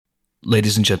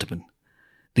Ladies and gentlemen,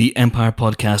 the Empire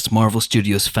Podcast Marvel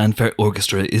Studios Fanfare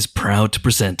Orchestra is proud to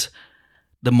present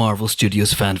the Marvel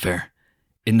Studios Fanfare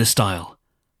in the style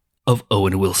of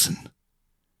Owen Wilson.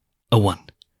 A 1,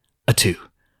 a 2,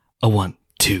 a 1,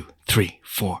 2, 3,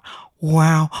 4.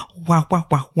 Wow, wow, wow,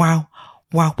 wow, wow,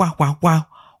 wow, wow, wow, wow, wow,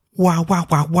 wow,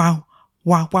 wow, wow.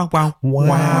 Wow, wow, wow. Wow, wow, wow,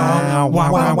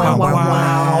 wow, wow, wow.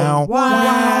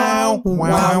 Wow,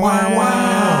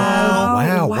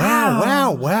 wow,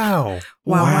 wow,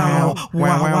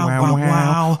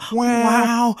 wow.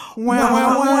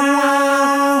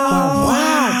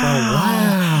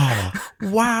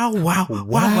 Wow, wow, wow, wow. Wow, wow, wow,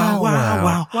 wow,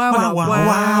 wow. Wow, wow, wow, wow. Wow, wow, wow, wow,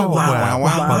 wow. Wow, wow,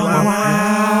 wow, wow,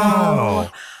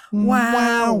 wow.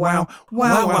 Wow, wow, wow,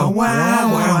 wow, wow,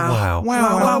 wow, wow,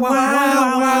 wow, wow,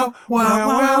 wow, wow,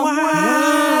 wow,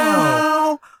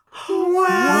 wow,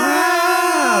 wow.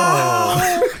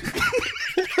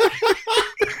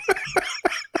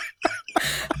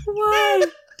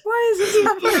 Why is this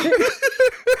happening?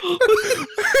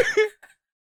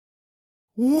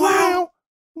 Wow,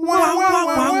 wow, wow,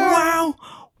 wow,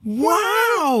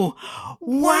 wow,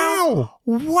 wow,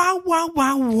 wow, wow,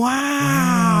 wow,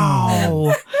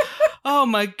 wow. Oh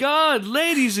my God,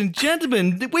 ladies and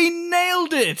gentlemen, we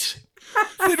nailed it.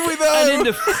 Did we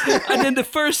though? And in the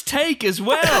first take as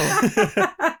well.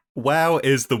 Wow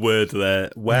is the word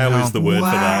there. Wow is the word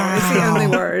for that. It's the only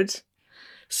word.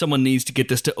 Someone needs to get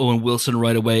this to Owen Wilson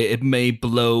right away. It may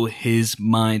blow his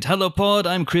mind. Hello, Pod.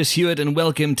 I'm Chris Hewitt, and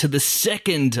welcome to the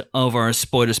second of our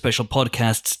spoiler special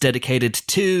podcasts dedicated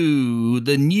to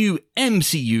the new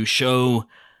MCU show,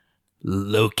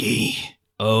 Loki.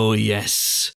 Oh,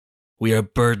 yes. We are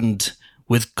burdened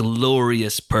with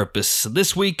glorious purpose.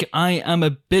 This week, I am a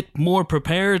bit more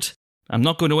prepared. I'm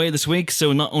not going away this week,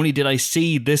 so not only did I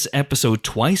see this episode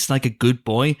twice like a good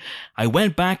boy, I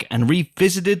went back and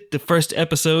revisited the first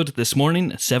episode this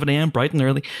morning at 7 a.m, bright and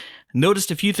early. Noticed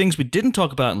a few things we didn't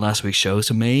talk about in last week's show,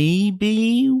 so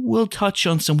maybe we'll touch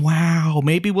on some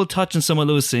of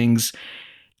those things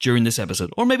during this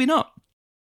episode, or maybe not.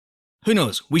 Who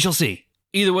knows? We shall see.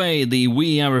 Either way, the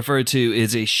we I refer to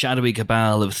is a shadowy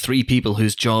cabal of three people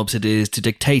whose jobs it is to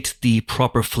dictate the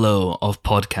proper flow of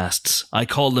podcasts. I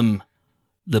call them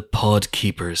the Pod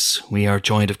Keepers. We are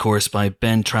joined, of course, by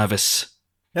Ben Travis.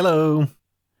 Hello.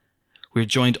 We're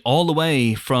joined all the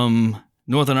way from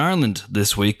Northern Ireland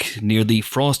this week, near the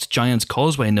Frost Giants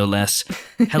Causeway, no less.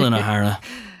 Helen O'Hara.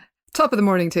 Top of the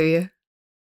morning to you.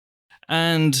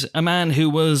 And a man who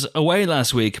was away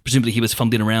last week, presumably he was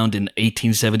fumbling around in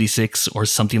 1876 or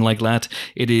something like that.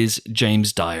 It is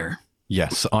James Dyer.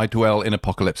 Yes, I dwell in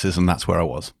apocalypses, and that's where I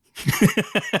was.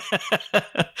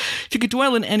 If you could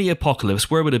dwell in any apocalypse,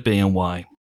 where would it be and why?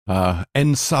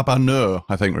 En Sabanur,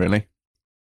 I think, really.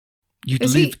 You'd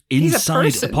Is live he's a inside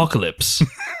person? apocalypse.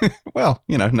 Well,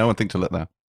 no one thinks to look there.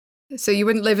 So you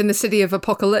wouldn't live in the city of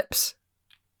Apocalypse?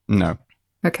 No.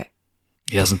 Okay.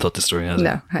 He hasn't thought this through, has he?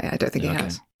 No, I don't think he Okay.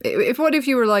 has. What if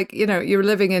you were like, you were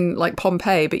living in like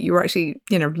Pompeii, but you were actually,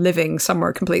 living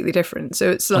somewhere completely different. So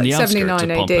it's On like the outskirts 79 of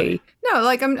AD. Pompeii. No,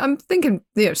 like I'm thinking,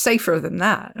 safer than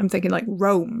that. I'm thinking like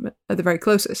Rome at the very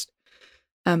closest.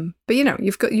 But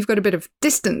you've got a bit of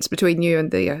distance between you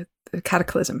and the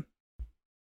cataclysm.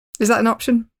 Is that an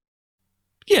option?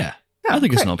 Yeah, Oh, I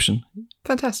think it's great. an option.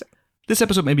 Fantastic. This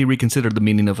episode made me reconsider the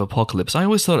meaning of apocalypse. I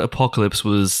always thought apocalypse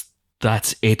was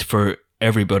that's it for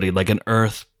everybody, like an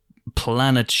Earth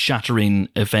planet-shattering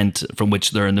event from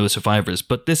which there are no survivors.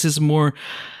 But this is more.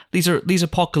 These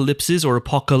apocalypses or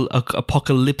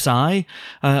apocalypsi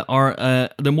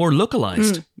they're more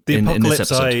localized. The in this Apocalypse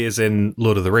episode. Eye is in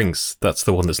Lord of the Rings. That's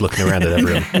the one that's looking around at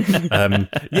everyone.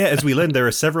 As we learned, there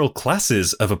are several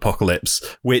classes of Apocalypse,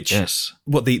 which, Yes.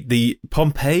 the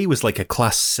Pompeii was like a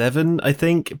class 7, I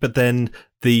think, but then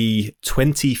the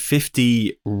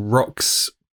 2050 Rocks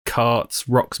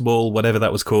Ball, whatever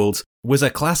that was called, was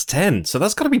a class 10. So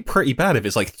that's got to be pretty bad if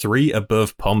it's like 3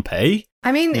 above Pompeii.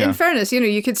 I mean, Yeah. in fairness,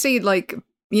 you could see like,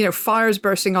 fires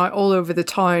bursting out all over the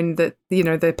town that, the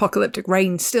apocalyptic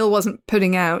rain still wasn't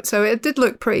putting out. So it did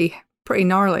look pretty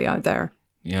gnarly out there.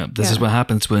 Yeah, this is what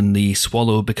happens when the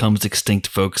swallow becomes extinct,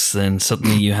 folks. Then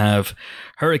suddenly you have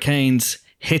hurricanes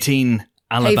hitting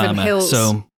Alabama. Haven Hills.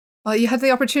 So, Well, you had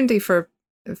the opportunity for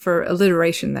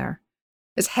alliteration there.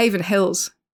 It's Haven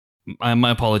Hills. my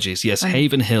apologies. Yes,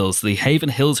 Haven Hills, the Haven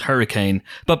Hills hurricane.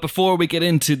 But before we get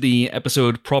into the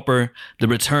episode proper, the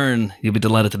return, you'll be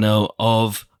delighted to know,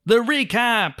 of The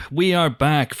recap! We are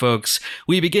back, folks.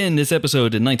 We begin this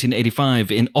episode in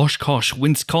 1985 in Oshkosh,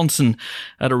 Wisconsin,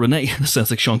 at a That sounds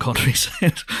like Sean Connery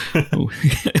said.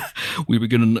 We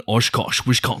begin in Oshkosh,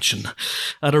 Wisconsin,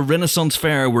 at a Renaissance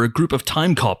fair where a group of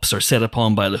time cops are set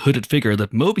upon by the hooded figure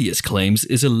that Mobius claims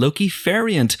is a Loki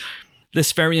variant.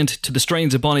 This variant, to the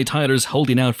strains of Bonnie Tyler's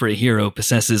Holding Out for a Hero,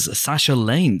 possesses Sasha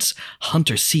Lane's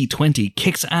Hunter C-20,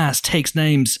 kicks ass, takes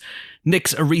names,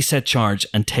 nicks a reset charge,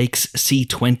 and takes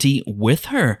C-20 with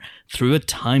her through a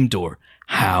time door.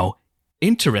 How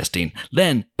interesting.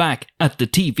 Then, back at the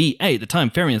TVA, the Time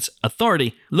Variance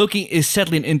Authority, Loki is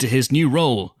settling into his new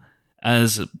role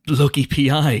as Loki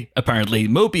PI, apparently.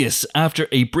 Mobius, after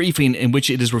a briefing in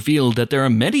which it is revealed that there are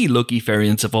many Loki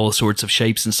variants of all sorts of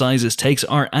shapes and sizes, takes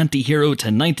our anti-hero to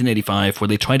 1985, where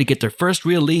they try to get their first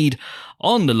real lead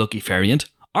on the Loki variant.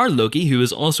 Our Loki, who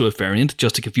is also a variant,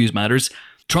 just to confuse matters,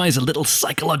 tries a little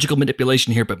psychological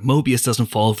manipulation here, but Mobius doesn't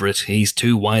fall for it. He's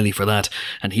too wily for that,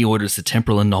 and he orders the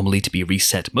temporal anomaly to be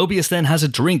reset. Mobius then has a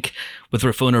drink with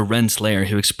Rafona Renslayer,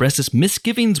 who expresses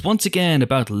misgivings once again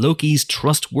about Loki's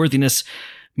trustworthiness.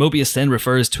 Mobius then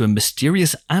refers to a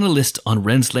mysterious analyst on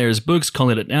Renslayer's books,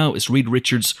 calling it now is Reed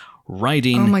Richards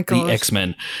riding the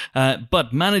X-Men,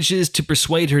 but manages to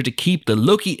persuade her to keep the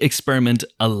Loki experiment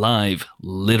alive,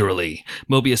 literally.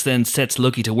 Mobius then sets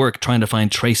Loki to work trying to find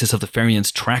traces of the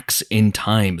variant's tracks in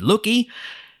time. Loki,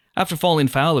 after falling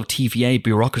foul of TVA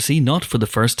bureaucracy, not for the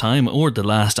first time or the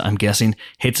last, I'm guessing,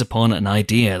 hits upon an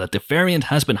idea that the variant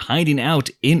has been hiding out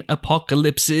in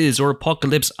apocalypses, or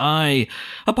Apocalypse Eye,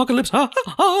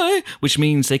 which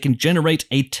means they can generate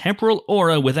a temporal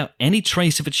aura without any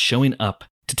trace of it showing up.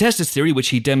 To test his theory, which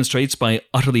he demonstrates by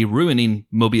utterly ruining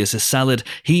Mobius' salad,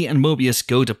 he and Mobius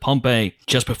go to Pompeii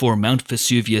just before Mount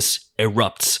Vesuvius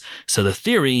erupts. So the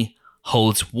theory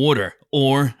holds water,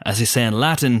 or, as they say in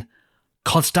Latin,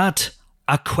 constat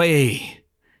aquae.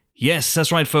 Yes,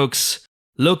 that's right, folks.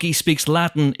 Loki speaks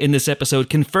Latin in this episode,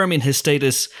 confirming his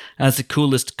status as the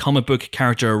coolest comic book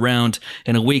character around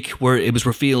in a week where it was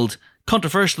revealed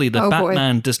controversially that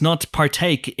Batman does not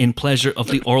partake in pleasure of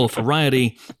the oral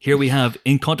variety. Here we have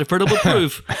incontrovertible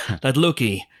proof that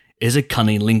Loki is a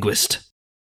cunning linguist.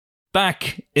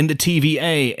 Back in the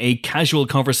TVA, a casual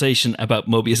conversation about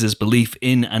Mobius's belief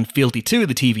in and fealty to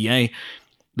the TVA,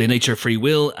 the nature of free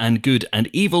will and good and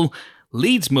evil,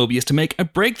 leads Mobius to make a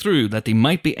breakthrough that they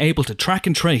might be able to track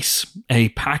and trace a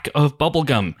pack of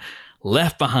bubblegum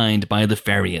left behind by the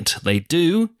variant. They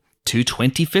do to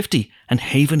 2050 and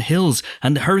Haven Hills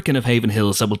and the hurricane of Haven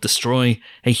Hills that will destroy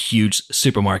a huge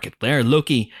supermarket. There,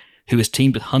 Loki, who is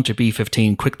teamed with Hunter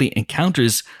B-15, quickly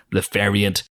encounters the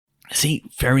variant. See,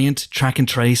 variant, track and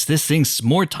trace, this thing's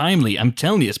more timely. I'm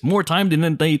telling you, it's more timely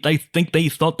than they think they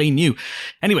thought they knew.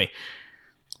 Anyway,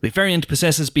 the variant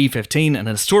possesses B-15 and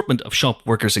an assortment of shop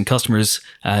workers and customers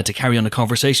to carry on a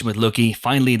conversation with Loki.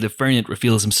 Finally, the variant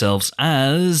reveals themselves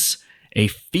as a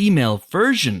female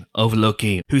version of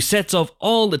Loki, who sets off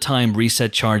all the time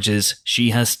reset charges she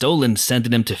has stolen,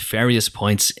 sending them to various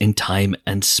points in time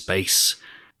and space.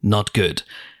 Not good.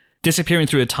 Disappearing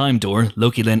through a time door,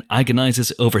 Loki then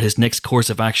agonizes over his next course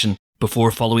of action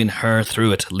before following her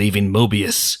through it, leaving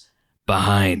Mobius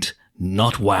behind.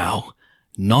 Not wow.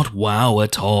 Not wow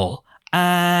at all.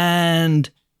 And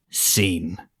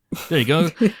scene. There you go.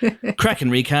 Cracking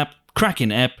recap. Cracking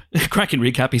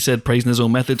recap, he said, praising his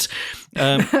own methods.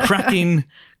 Cracking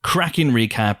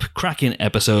recap, cracking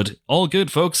episode. All good,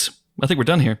 folks. I think we're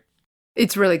done here.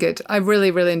 It's really good. I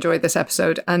really, really enjoyed this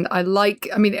episode. And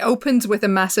it opens with a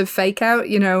massive fake out,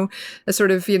 a sort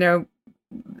of,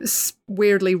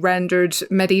 weirdly rendered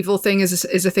medieval thing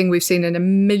is a thing we've seen in a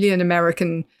million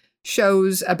American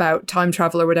shows about time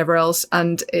travel or whatever else.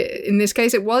 And in this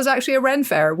case, it was actually a Ren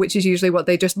Fair, which is usually what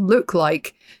they just look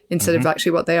like instead of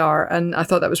actually what they are. And I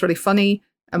thought that was really funny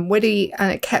and witty,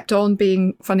 and it kept on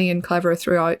being funny and clever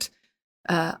throughout.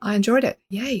 I enjoyed it.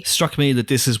 Yay. Struck me that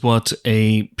this is what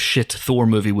a shit Thor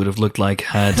movie would have looked like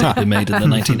had it been made in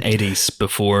the 1980s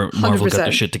before Marvel got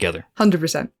their shit together.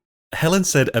 100%. Helen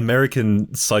said American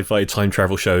sci-fi time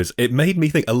travel shows. It made me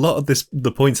think, a lot of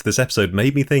the points of this episode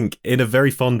made me think in a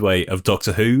very fond way of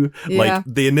Doctor Who. Yeah. Like,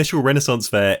 the initial Renaissance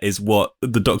Fair is what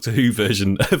the Doctor Who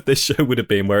version of this show would have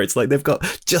been, where it's like they've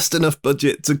got just enough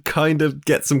budget to kind of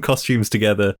get some costumes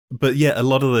together. But yeah, a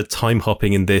lot of the time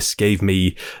hopping in this gave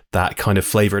me that kind of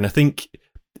flavour. And I think,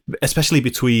 especially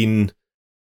between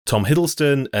Tom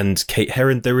Hiddleston and Kate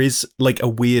Herron, there is like a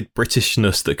weird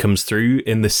Britishness that comes through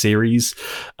in this series.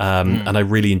 And I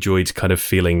really enjoyed kind of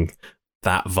feeling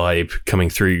that vibe coming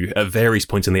through at various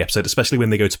points in the episode, especially when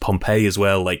they go to Pompeii as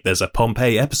well. Like, there's a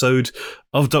Pompeii episode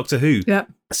of Doctor Who. Yeah.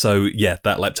 So, yeah,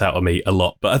 that leapt out on me a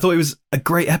lot. But I thought it was a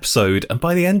great episode. And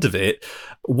by the end of it,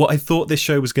 what I thought this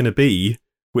show was going to be,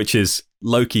 which is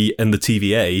Loki and the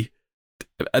TVA,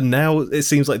 and now it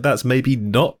seems like that's maybe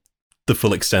not the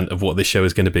full extent of what this show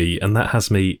is going to be. And that has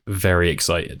me very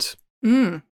excited.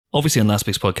 Obviously, on last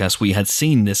week's podcast, we had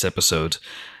seen this episode,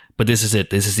 but this is it.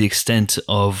 This is the extent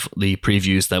of the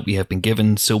previews that we have been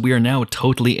given. So we are now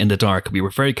totally in the dark. We were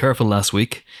very careful last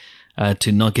week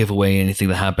to not give away anything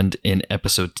that happened in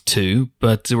episode 2,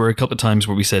 but there were a couple of times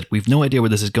where we said we've no idea where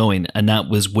this is going, and that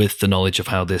was with the knowledge of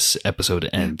how this episode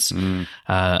ends.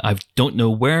 I don't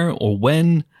know where or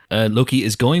when Loki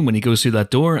is going when he goes through that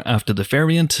door after the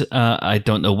variant. I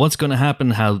don't know what's going to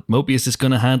happen, how Mobius is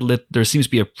going to handle it. There seems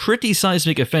to be a pretty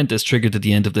seismic event that's triggered at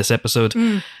the end of this episode.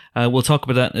 We'll talk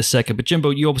about that in a second. But Jimbo,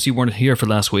 you obviously weren't here for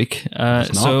last week.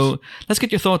 So let's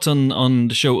get your thoughts on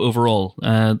the show overall,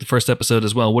 the first episode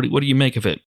as well. What do you make of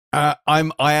it? I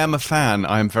am a fan.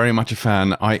 I am very much a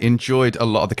fan. I enjoyed a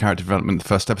lot of the character development in the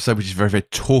first episode, which is very, very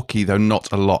talky, though not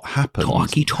a lot happens.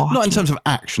 Talky. Not in terms of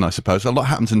action, I suppose. A lot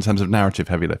happens in terms of narrative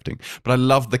heavy lifting. But I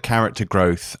love the character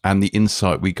growth and the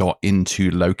insight we got into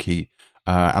Loki,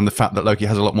 and the fact that Loki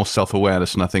has a lot more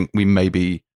self-awareness than I think we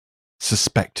maybe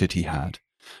suspected he had.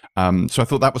 So I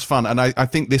thought that was fun, and I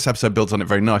think this episode builds on it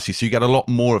very nicely. So you get a lot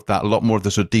more of that, a lot more of the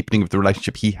sort of deepening of the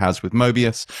relationship he has with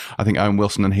Mobius. I think Owen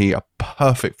Wilson and he are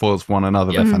perfect foils for one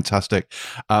another. They're fantastic.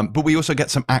 But we also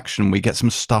get some action. We get some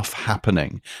stuff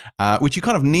happening, which you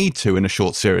kind of need to in a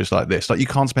short series like this. Like, you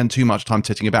can't spend too much time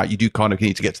titting about. You do kind of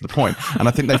need to get to the point. And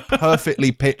I think they've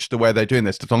perfectly pitched the way they're doing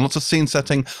this. They've done lots of scene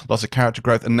setting, lots of character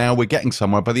growth, and now we're getting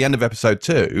somewhere. By the end of episode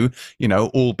 2,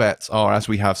 all bets are, as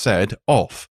we have said,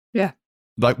 off. Yeah.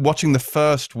 Like, watching the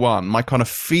first one, my kind of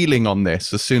feeling on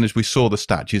this, as soon as we saw the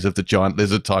statues of the giant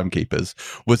lizard timekeepers,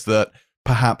 was that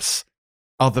perhaps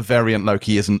other variant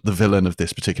Loki isn't the villain of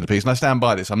this particular piece. And I stand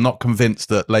by this. I'm not convinced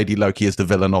that Lady Loki is the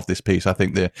villain of this piece. I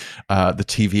think the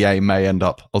TVA may end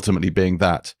up ultimately being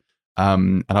that.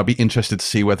 And I'll be interested to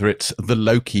see whether it's the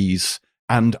Lokis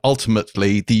and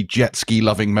ultimately the jet ski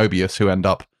loving Mobius who end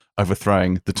up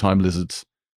overthrowing the time lizards.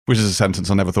 Which is a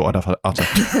sentence I never thought I'd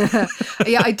utter.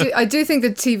 Yeah, I do think the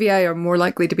TVA are more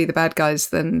likely to be the bad guys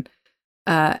than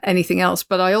anything else.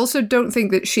 But I also don't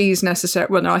think that she's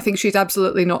necessarily... Well, no, I think she's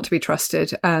absolutely not to be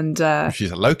trusted. And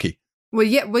she's a Loki. Well,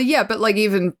 yeah, but like,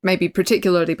 even maybe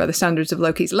particularly by the standards of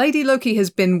Loki's, Lady Loki has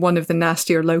been one of the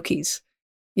nastier Lokis,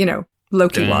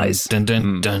 Loki-wise. Dun,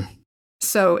 dun, dun.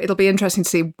 So it'll be interesting to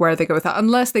see where they go with that,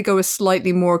 unless they go a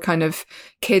slightly more kind of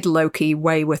kid Loki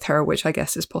way with her, which I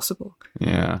guess is possible.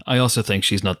 Yeah, I also think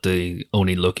she's not the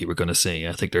only Loki we're going to see.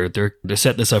 I think they're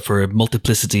setting this up for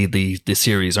multiplicity, the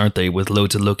series, aren't they? With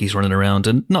loads of Lokis running around,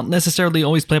 and not necessarily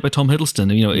always played by Tom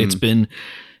Hiddleston.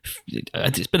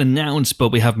 It's been announced, but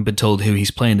we haven't been told who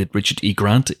he's playing. That Richard E.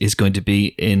 Grant is going to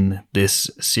be in this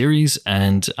series,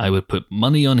 and I would put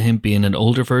money on him being an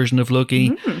older version of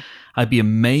Loki. I'd be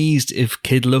amazed if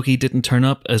Kid Loki didn't turn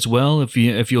up as well. If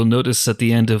you'll notice at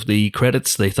the end of the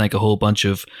credits, they thank a whole bunch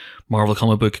of Marvel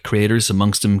comic book creators,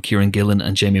 amongst them Kieran Gillen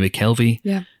and Jamie McKelvey,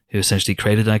 who essentially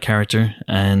created that character.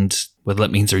 And whether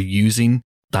that means they're using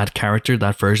that character,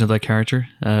 that version of that character,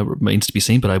 remains to be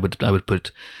seen. But I would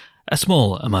put a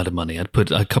small amount of money. I'd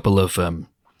put a couple of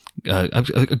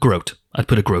a groat. I'd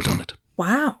put a groat on it.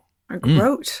 Wow, a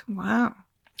groat! Wow.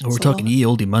 We're talking ye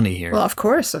olde money here. Well, of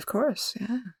course,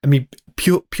 yeah. I mean,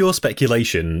 pure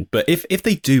speculation, but if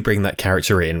they do bring that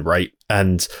character in, right,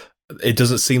 and it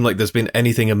doesn't seem like there's been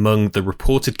anything among the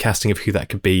reported casting of who that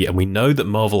could be, and we know that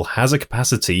Marvel has a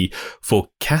capacity for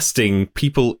casting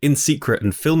people in secret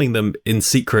and filming them in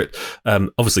secret,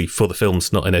 obviously for the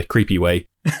films, not in a creepy way.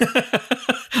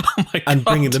 Oh my God. And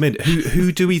bringing them in.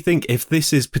 Who do we think, if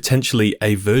this is potentially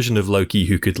a version of Loki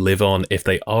who could live on, if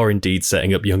they are indeed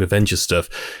setting up Young Avengers stuff,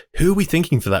 who are we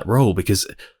thinking for that role? Because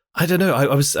I don't know.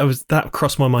 I was that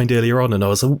crossed my mind earlier on, and I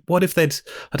was like, what if they'd,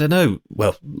 I don't know,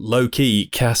 well, low-key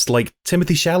cast like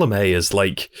Timothée Chalamet as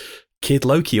like Kid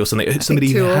Loki or something.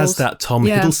 Somebody who has that Tom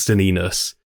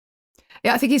Hiddleston-iness.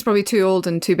 Yeah, I think he's probably too old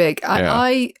and too big.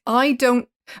 I don't.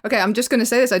 Okay, I'm just going to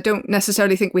say this. I don't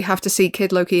necessarily think we have to see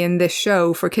Kid Loki in this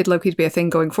show for Kid Loki to be a thing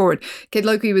going forward. Kid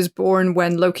Loki was born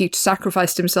when Loki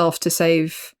sacrificed himself to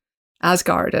save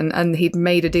Asgard, and he'd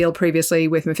made a deal previously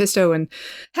with Mephisto and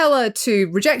Hela to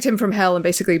reject him from hell and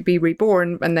basically be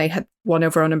reborn, and they had won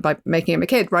over on him by making him a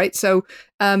kid, right? So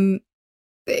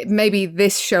maybe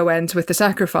this show ends with the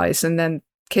sacrifice and then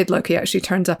Kid Loki actually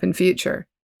turns up in future.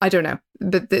 I don't know,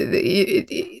 but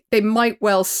they might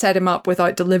well set him up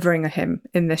without delivering him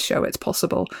in this show. It's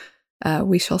possible.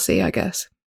 we shall see, I guess.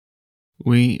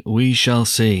 We shall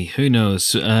see. Who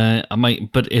knows?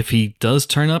 But if he does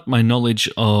turn up, my knowledge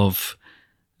of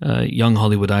young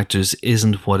Hollywood actors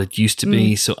isn't what it used to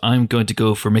be. So I'm going to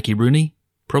go for Mickey Rooney,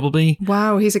 probably.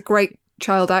 Wow, he's a great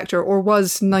child actor, or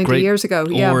was 90 years ago.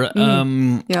 Or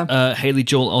Haley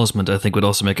Joel Osment, I think, would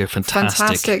also make a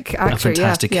fantastic actor,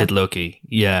 Kid Loki.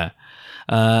 Yeah.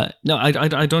 No,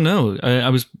 I don't know. I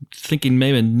was thinking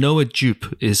maybe Noah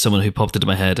Jupe is someone who popped into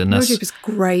my head, and Noah Jupe is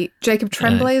great. Jacob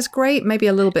Tremblay is great. Maybe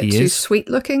a little bit too sweet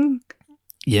looking.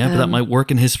 Yeah, but that might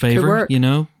work in his favor. You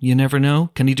know, you never know.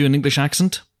 Can he do an English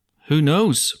accent? Who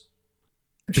knows?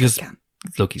 Because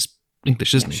Loki's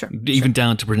English, isn't he? Sure, Even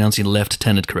down to pronouncing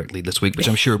Lieutenant correctly this week, which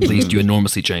I'm sure pleased you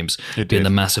enormously, James, being the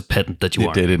massive pedant that you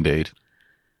are. It did indeed.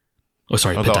 Oh,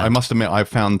 sorry. Although I must admit, I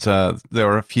found there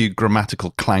are a few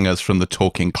grammatical clangers from the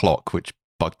talking clock, which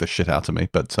bugged the shit out of me.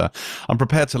 But I'm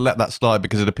prepared to let that slide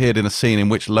because it appeared in a scene in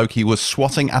which Loki was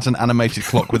swatting at an animated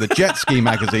clock with a jet ski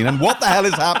magazine. And what the hell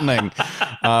is happening?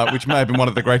 Which may have been one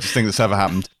of the greatest things that's ever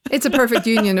happened. It's a perfect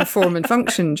union of form and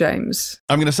function, James.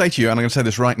 I'm going to say to you, and I'm going to say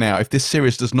this right now, if this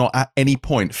series does not at any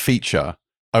point feature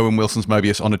Owen Wilson's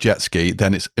Mobius on a jet ski,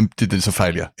 then it's a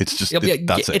failure. It's just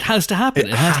that's it. It has to happen.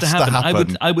 It has to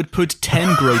happen. I would put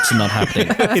 10 groats in not happening.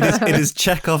 It is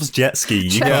Chekhov's jet ski.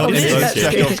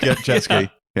 Chekhov's jet ski.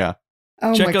 Yeah.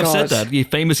 Oh Chekhov said that. He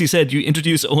famously said, you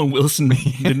introduce Owen Wilson,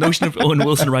 the notion of Owen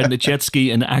Wilson riding a jet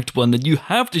ski in Act 1, then you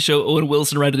have to show Owen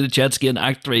Wilson riding a jet ski in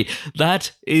Act 3.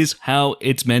 That is how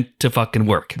it's meant to fucking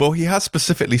work. Well, he has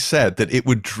specifically said that it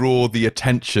would draw the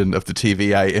attention of the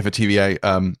TVA if a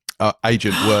TVA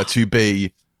agent were to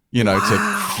be, to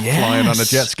flying on a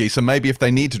jet ski. So maybe if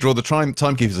they need to draw the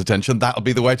timekeeper's attention, that'll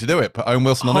be the way to do it. Put Owen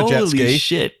Wilson on a jet ski. Holy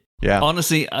shit. Yeah.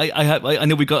 Honestly, I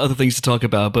know we've got other things to talk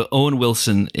about, but Owen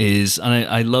Wilson is, and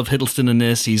I love Hiddleston in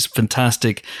this. He's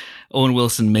fantastic. Owen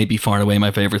Wilson may be far and away my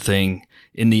favorite thing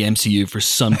in the MCU for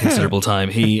some considerable time.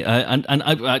 He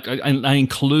I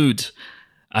include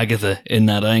Agatha in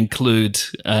that. I include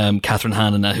Catherine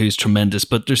Hahn in that, who's tremendous.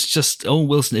 But there's just, Owen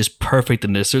Wilson is perfect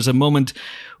in this. There's a moment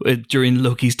during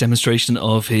Loki's demonstration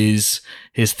of his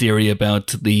theory about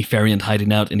the variant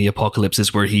hiding out in the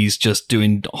apocalypses, where he's just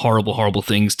doing horrible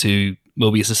things to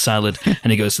Mobius' salad,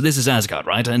 and he goes, so this is Asgard,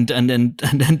 right? And then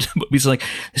Mobius is like,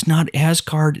 it's not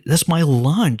Asgard, that's my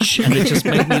lunch. And it just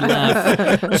made me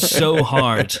laugh so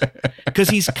hard, because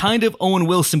he's kind of Owen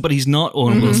Wilson, but he's not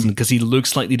Owen Wilson, because he looks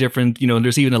slightly different.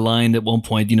 There's even a line at one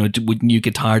point, wouldn't you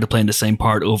get tired of playing the same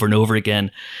part over and over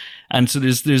again? And so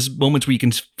there's moments where you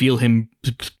can feel him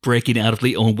breaking out of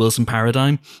the Owen Wilson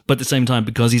paradigm, but at the same time,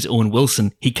 because he's Owen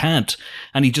Wilson, he can't.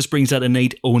 And he just brings that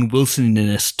innate Owen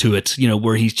Wilsoniness to it,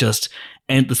 where he's just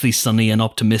endlessly sunny and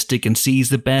optimistic and sees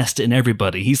the best in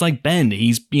everybody. He's like Ben.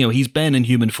 He's Ben in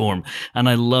human form. And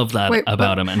I love that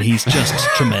about him. And he's just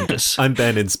tremendous. I'm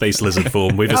Ben in space lizard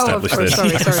form. We've established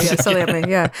this. Sorry, I mean,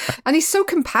 yeah. And he's so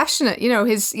compassionate.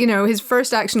 His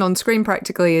first action on screen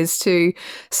practically is to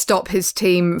stop his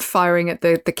team firing at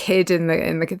the kid in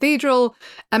the cathedral.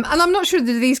 And I'm not sure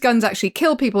that these guns actually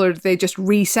kill people, or do they just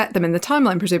reset them in the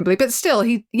timeline, presumably. But still,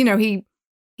 he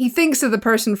thinks of the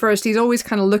person first. He's always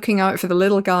kind of looking out for the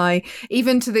little guy,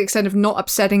 even to the extent of not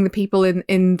upsetting the people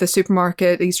in the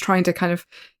supermarket. He's trying to kind of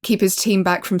keep his team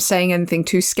back from saying anything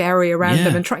too scary around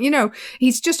them. And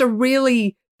he's just a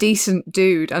really decent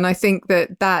dude. And I think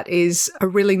that is a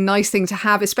really nice thing to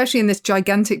have, especially in this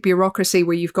gigantic bureaucracy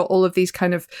where you've got all of these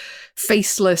kind of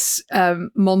faceless,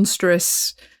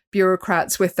 monstrous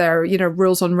bureaucrats with their,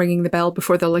 rules on ringing the bell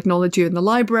before they'll acknowledge you in the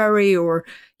library, or,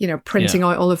 printing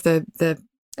out all of the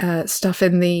stuff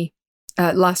in the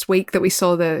last week that we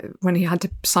saw when he had to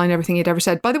sign everything he'd ever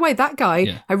said. By the way, that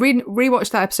guy, I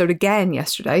rewatched that episode again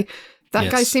yesterday.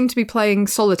 That guy seemed to be playing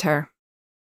solitaire.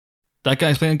 That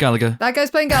guy's playing Gallagher.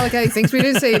 He thinks we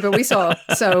didn't see, but we saw.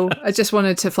 So I just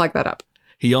wanted to flag that up.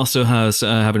 He also has,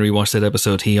 having rewatched that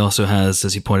episode, he also has,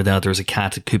 as you pointed out, there's a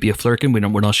cat. It could be a flirkin.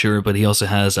 We're not sure, but he also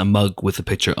has a mug with a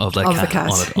picture of that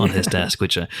cat on it on his desk,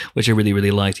 which I really,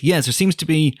 really liked. Yes, there seems to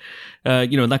be,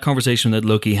 that conversation that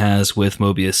Loki has with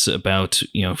Mobius about,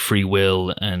 free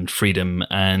will and freedom.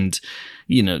 And,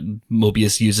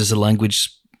 Mobius uses a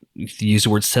language, you used the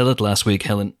word sell it last week,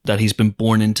 Helen, that he's been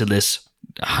born into this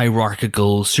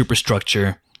hierarchical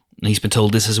superstructure. He's been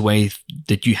told this is a way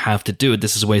that you have to do it.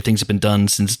 This is the way things have been done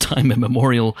since time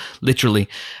immemorial, literally.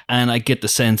 And I get the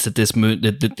sense that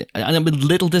and I'm a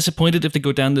little disappointed if they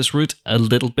go down this route a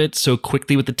little bit so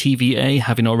quickly with the TVA,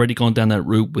 having already gone down that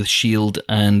route with S.H.I.E.L.D.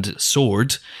 and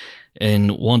S.W.O.R.D. in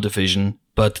WandaVision.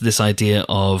 But this idea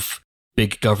of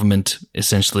big government,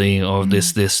 essentially, or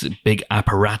this big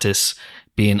apparatus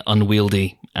being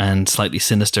unwieldy and slightly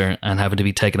sinister and having to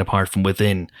be taken apart from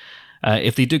within.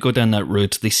 If they do go down that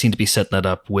route, they seem to be setting that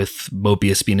up with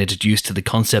Mobius being introduced to the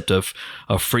concept of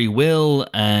free will.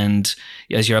 And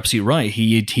as you're absolutely right,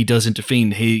 he does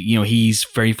intervene. He's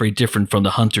very, very different from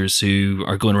the hunters who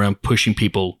are going around pushing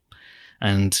people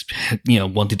and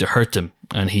wanting to hurt them.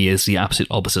 And he is the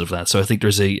absolute opposite of that. So I think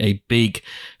there's a big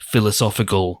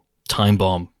philosophical time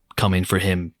bomb coming for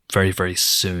him very, very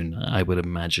soon, I would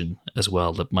imagine, as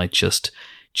well, that might just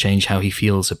change how he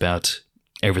feels about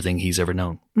everything he's ever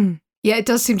known. Yeah, it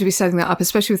does seem to be setting that up,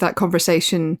 especially with that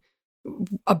conversation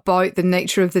about the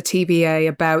nature of the TVA,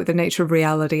 about the nature of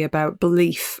reality, about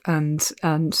belief and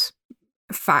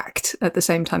fact at the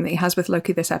same time that he has with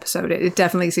Loki this episode. It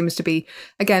definitely seems to be,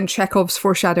 again, Chekhov's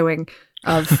foreshadowing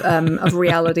of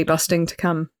reality busting to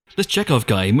come. This Chekhov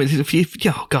guy,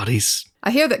 oh God, he's...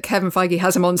 I hear that Kevin Feige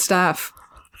has him on staff.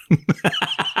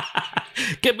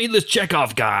 Get me this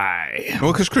Chekhov guy.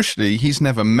 Well, because crucially, he's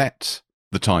never met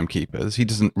the timekeepers. He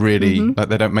doesn't really,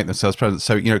 they don't make themselves present.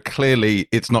 So, clearly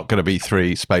it's not going to be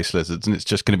 3 space lizards and it's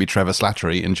just going to be Trevor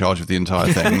Slattery in charge of the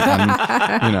entire thing.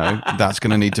 And, that's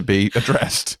going to need to be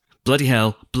addressed. Bloody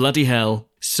hell.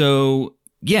 So,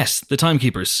 yes, the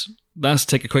timekeepers. Let's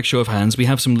take a quick show of hands. We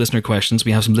have some listener questions.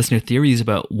 We have some listener theories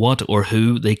about what or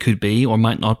who they could be or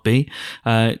might not be.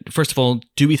 First of all,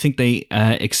 do we think they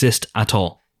exist at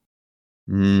all?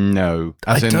 No.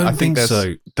 I don't think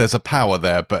so. There's a power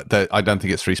there, but I don't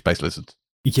think it's 3 space lizards.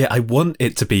 Yeah, I want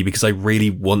it to be because I really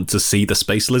want to see the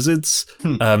space lizards.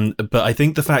 But I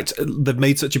think the fact they've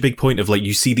made such a big point of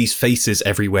you see these faces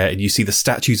everywhere and you see the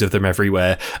statues of them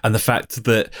everywhere, and the fact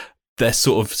that they're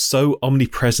sort of so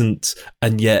omnipresent,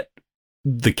 and yet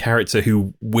the character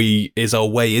who is our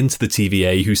way into the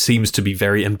TVA, who seems to be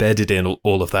very embedded in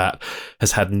all of that,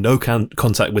 has had no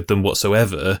contact with them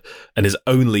whatsoever and is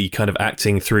only kind of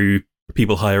acting through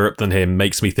people higher up than him,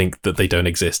 makes me think that they don't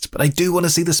exist. But I do want to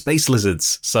see the space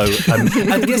lizards. So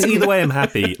I guess either way I'm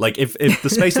happy. If the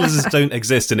space lizards don't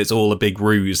exist and it's all a big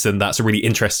ruse, then that's a really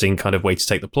interesting kind of way to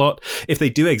take the plot. If they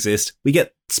do exist, we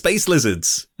get space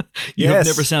lizards. You have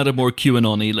never sounded more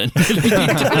QAnon, Elin.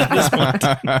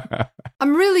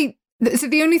 I'm really... So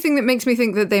the only thing that makes me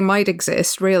think that they might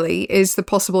exist, really, is the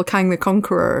possible Kang the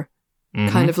Conqueror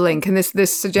kind of link. And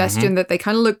this suggestion that they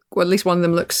kind of look... Well, at least one of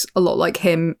them looks a lot like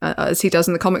him, as he does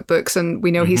in the comic books, and we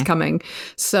know he's coming.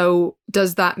 So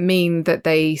does that mean that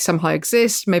they somehow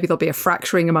exist? Maybe there'll be a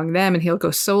fracturing among them and he'll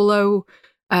go solo,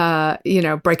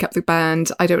 break up the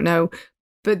band. I don't know.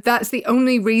 But that's the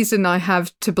only reason I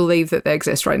have to believe that they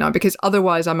exist right now, because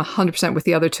otherwise I'm 100% with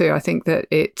the other two. I think that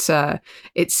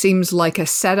it seems like a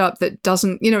setup that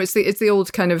doesn't, it's the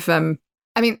old kind of,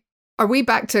 are we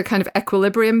back to kind of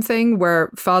equilibrium thing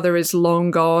where father is long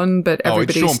gone, but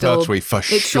everybody's it's Sean Pertwee for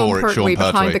sure. It's Sean Pertwee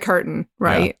behind the curtain,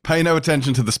 right? Yeah. Pay no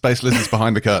attention to the space lizards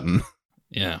behind the curtain.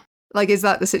 Yeah. Is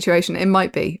that the situation? It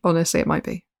might be. Honestly, it might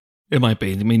be. It might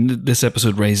be. I mean, this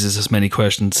episode raises as many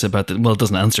questions about it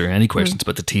doesn't answer any questions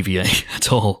about the TVA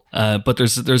at all. But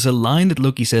there's a line that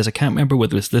Loki says, I can't remember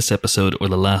whether it's this episode or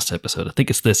the last episode. I think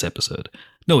it's this episode.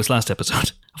 No, it's last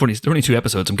episode. There are only 2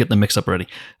 episodes. I'm getting them mixed up already.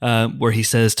 Where he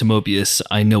says to Mobius,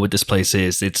 I know what this place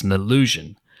is. It's an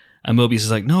illusion. And Mobius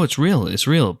is like, no, it's real. It's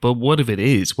real. But what if it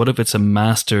is? What if it's a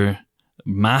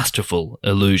masterful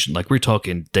illusion? We're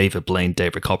talking David Blaine,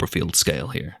 David Copperfield scale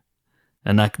here.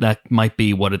 And that might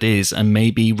be what it is. And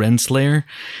maybe Renslayer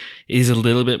is a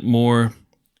little bit more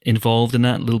involved in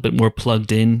that, a little bit more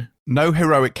plugged in. No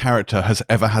heroic character has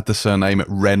ever had the surname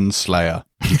Renslayer.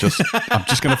 I'm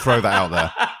just going to throw that out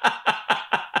there.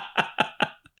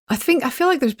 I feel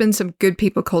like there's been some good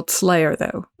people called Slayer,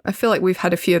 though. I feel like we've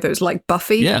had a few of those, like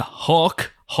Buffy. Yeah,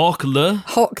 Hawk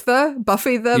the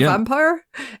Buffy the vampire.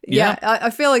 Yeah,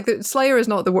 I feel like that Slayer is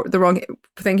not the wrong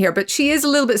thing here, but she is a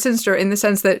little bit sinister in the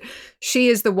sense that she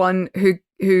is the one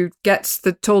who gets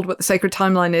told what the sacred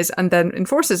timeline is and then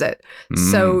enforces it.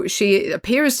 So she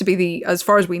appears to be as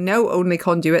far as we know, only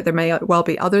conduit. There may well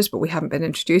be others, but we haven't been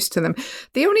introduced to them.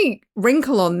 The only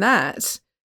wrinkle on that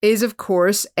is, of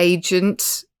course,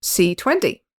 Agent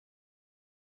C20,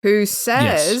 who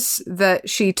says that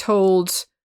she told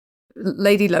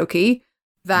Lady Loki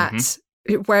that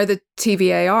where the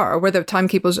TVA are, or where the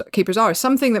timekeepers are,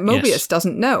 something that Mobius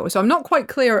doesn't know. So I'm not quite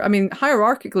clear. I mean,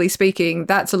 hierarchically speaking,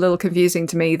 that's a little confusing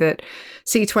to me that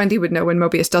C20 would know when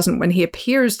Mobius doesn't, when he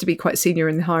appears to be quite senior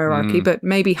in the hierarchy, but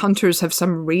maybe hunters have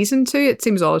some reason to. It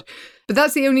seems odd. But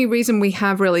that's the only reason we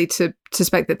have really to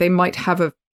suspect that they might have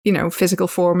a, physical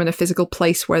form and a physical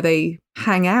place where they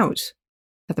hang out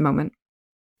at the moment.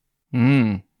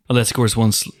 Unless, of course,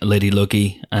 once Lady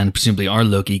Loki and presumably our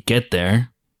Loki get there,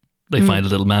 They find a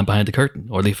little man behind the curtain,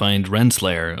 or they find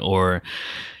Renslayer, or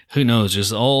who knows,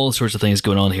 there's all sorts of things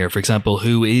going on here. For example,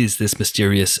 who is this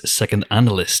mysterious second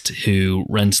analyst who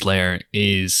Renslayer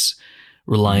is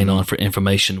relying on for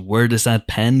information? Where does that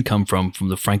pen come from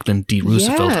the Franklin D.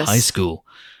 Roosevelt High School?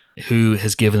 Who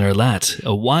has given her that?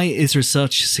 Why is there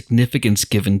such significance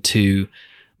given to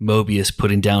Mobius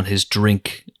putting down his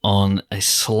drink on a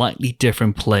slightly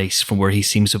different place from where he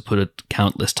seems to put it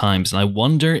countless times? And I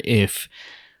wonder if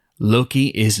Loki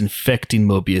is infecting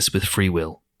Mobius with free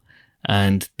will.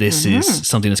 And this is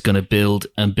something that's going to build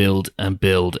and build and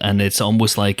build. And it's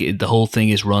almost like the whole thing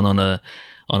is run on a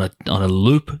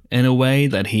loop, in a way,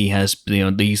 that he has,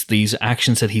 these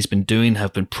actions that he's been doing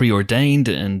have been preordained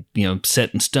and,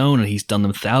 set in stone, and he's done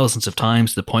them thousands of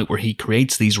times, to the point where he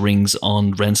creates these rings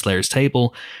on Renslayer's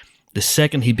table. The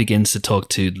second he begins to talk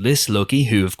to this Loki,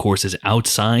 who of course is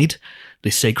outside the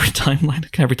sacred timeline.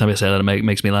 Every time I say that, it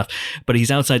makes me laugh. But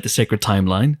he's outside the sacred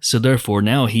timeline. So therefore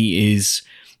now he is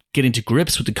getting to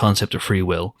grips with the concept of free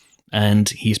will, and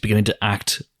he's beginning to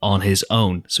act on his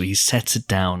own. So he sets it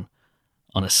down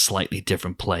on a slightly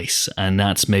different place. And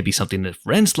that's maybe something that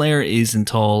Renslayer is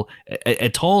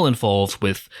at all involved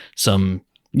with some,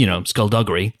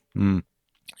 skullduggery.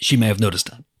 She may have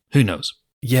noticed that. Who knows?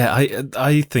 Yeah,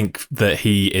 I think that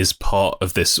he is part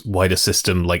of this wider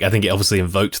system. Like, I think it obviously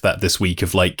invoked that this week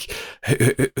of like,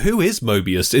 who is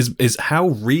Mobius? Is how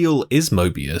real is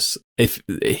Mobius? If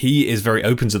he is very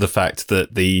open to the fact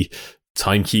that the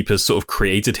Timekeepers sort of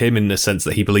created him, in the sense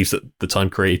that he believes that the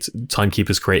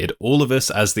Timekeepers created all of us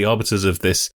as the arbiters of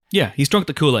this. Yeah, he's drunk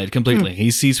the Kool-Aid completely.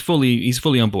 He's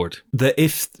fully on board. That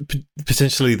if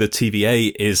potentially the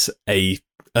TVA is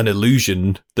an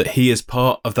illusion, that he is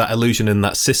part of that illusion in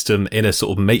that system in a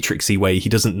sort of matrixy way. He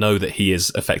doesn't know that he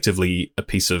is effectively a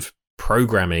piece of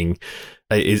programming,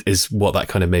 is what that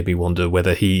kind of made me wonder,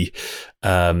 whether he,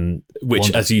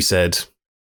 as you said,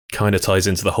 kind of ties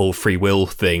into the whole free will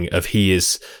thing of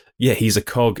he's a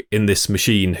cog in this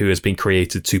machine who has been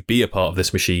created to be a part of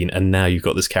this machine. And now you've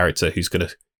got this character who's going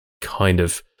to kind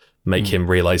of make him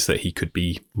realize that he could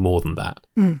be more than that.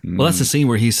 Well, that's the scene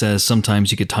where he says sometimes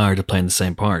you get tired of playing the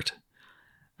same part.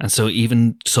 And so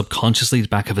even subconsciously, the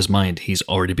back of his mind, he's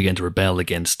already begun to rebel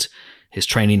against his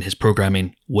training, his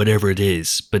programming, whatever it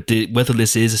is. But whether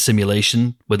this is a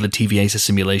simulation, whether the TVA is a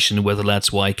simulation, whether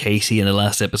that's why Casey in the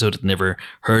last episode had never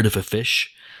heard of a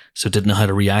fish, so didn't know how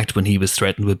to react when he was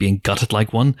threatened with being gutted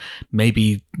like one,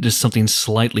 maybe there's something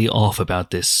slightly off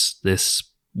about this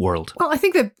world. Well, I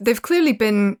think that they've clearly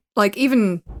been, like,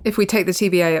 even if we take the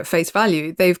TVA at face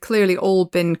value, they've clearly all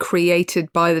been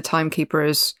created by the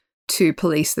Timekeepers to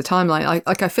police the timeline.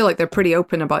 I feel like they're pretty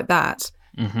open about that.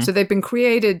 So they've been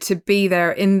created to be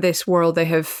there in this world. They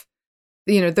have,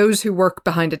 those who work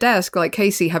behind a desk, like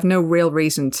Casey, have no real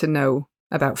reason to know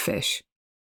about fish,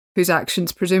 whose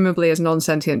actions, presumably as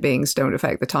non-sentient beings, don't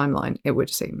affect the timeline, it would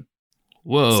seem.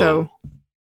 Whoa. So,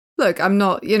 look, I'm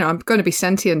not, I'm going to be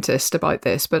sentientist about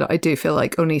this, but I do feel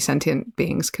like only sentient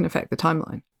beings can affect the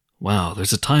timeline. Wow,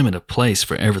 there's a time and a place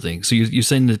for everything. So you're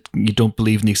saying that you don't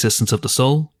believe in the existence of the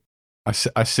soul? I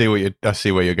see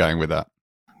where you're going with that.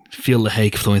 Feel the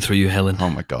hate flowing through you, Helen. Oh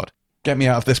my God. Get me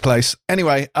out of this place.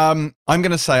 Anyway, I'm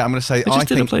going to say, I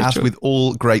think as with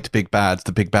all great big bads,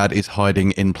 the big bad is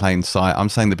hiding in plain sight. I'm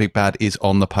saying the big bad is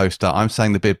on the poster. I'm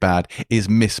saying the big bad is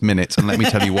Miss Minutes. And let me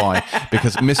tell you why.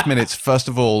 Because Miss Minutes, first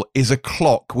of all, is a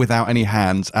clock without any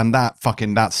hands. And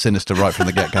that's sinister right from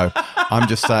the get-go. I'm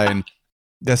just saying,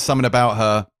 there's something about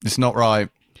her. It's not right.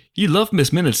 You love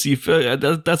Miss Minutes.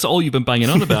 That's all you've been banging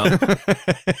on about.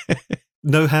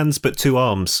 No hands, but 2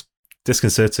 arms.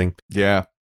 Disconcerting. Yeah.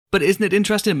 But isn't it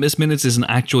interesting that Miss Minutes is an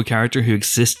actual character who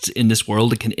exists in this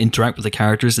world and can interact with the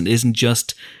characters and isn't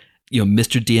just,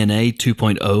 Mr. DNA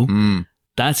 2.0?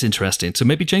 That's interesting. So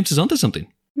maybe James is onto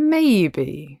something.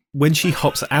 Maybe. When she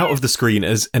hops out of the screen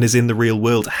and is in the real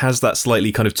world, has that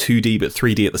slightly kind of 2D but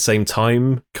 3D at the same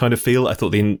time kind of feel. I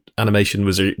thought the animation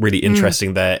was really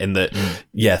interesting there in that,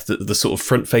 the sort of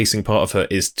front-facing part of her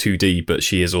is 2D, but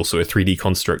she is also a 3D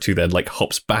construct who then like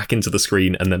hops back into the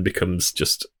screen and then becomes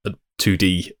just a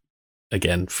 2D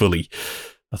again, fully.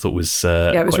 I thought was,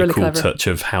 it was quite really a cool clever touch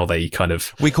of how they kind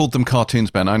of... We called them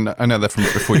cartoons, Ben. I know they're from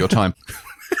before your time.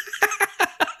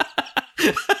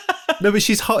 No, but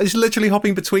she's literally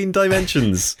hopping between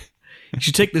dimensions. You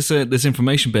should take this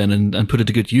information, Ben, and put it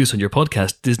to good use on your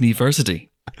podcast, Disneyversity.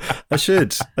 I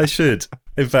should.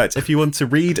 In fact, if you want to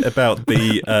read about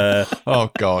the...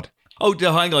 oh, God. Oh,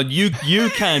 hang on. You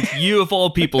can't. You of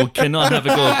all people cannot have a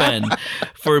go at Ben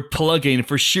for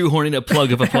shoehorning a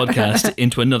plug of a podcast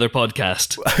into another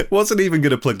podcast. I wasn't even going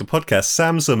to plug the podcast.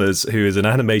 Sam Summers, who is an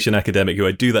animation academic who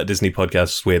I do that Disney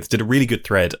podcast with, did a really good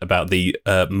thread about the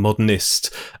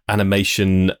modernist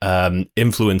animation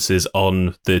influences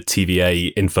on the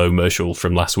TVA infomercial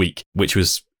from last week, which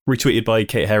was retweeted by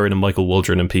Kate Herron and Michael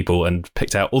Waldron and people, and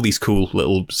picked out all these cool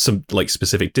little some like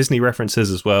specific Disney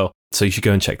references as well. So you should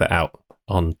go and check that out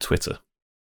on Twitter.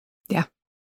 Yeah,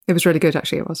 it was really good.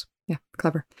 Actually, it was. Yeah,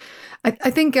 clever.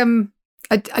 I think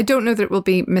I don't know that it will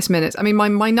be Miss Minutes. I mean,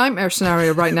 my nightmare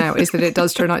scenario right now is that it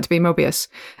does turn out to be Mobius,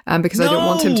 because I don't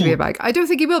want him to be a bad guy. I don't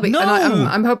think he will be. No. And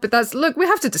I'm hoping look, we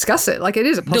have to discuss it. Like, it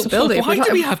is a possibility. No, why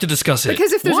do we have to discuss it?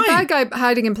 Because if there's Why? a bad guy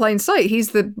hiding in plain sight,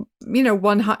 he's the,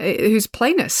 one who's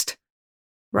plainest,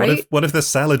 right? What if the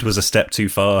salad was a step too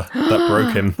far? That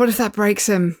broke him. What if that breaks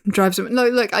him, drives him? No,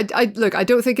 look, I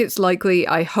don't think it's likely.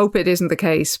 I hope it isn't the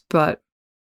case, but,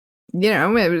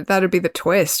 maybe that'd be the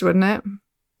twist, wouldn't it?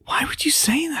 Why would you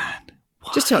say that?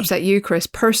 Why? Just to upset you, Chris,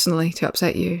 personally, to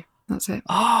upset you. That's it.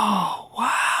 Oh,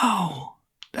 wow.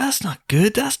 That's not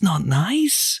good. That's not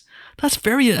nice. That's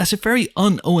a very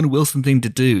un-Owen Wilson thing to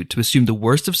do, to assume the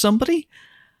worst of somebody.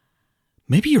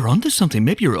 Maybe you're onto something.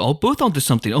 Maybe you're all both onto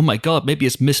something. Oh my God, maybe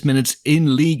it's Miss Minutes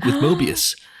in league with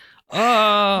Mobius.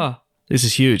 This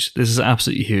is huge. This is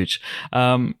absolutely huge.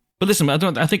 But listen,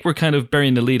 I think we're kind of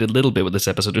burying the lead a little bit with this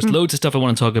episode. There's loads of stuff I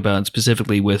want to talk about,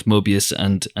 specifically with Mobius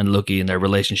and Loki and their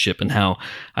relationship, and how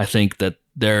I think that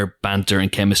their banter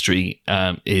and chemistry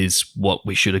is what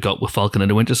we should have got with Falcon and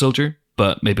the Winter Soldier.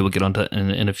 But maybe we'll get on to that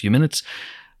in a few minutes.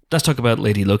 Let's talk about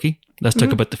Lady Loki. Let's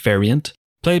talk about the variant.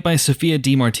 Played by Sophia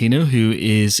Di Martino, who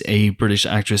is a British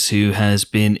actress who has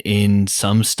been in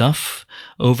some stuff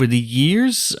over the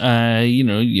years.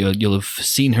 You'll have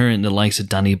seen her in the likes of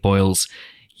Danny Boyle's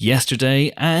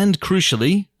Yesterday, and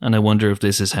crucially, and I wonder if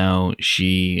this is how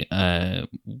she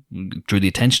drew the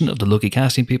attention of the Loki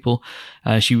casting people,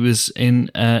 she was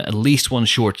in at least one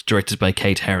short directed by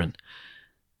Kate Herron.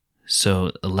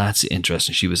 So that's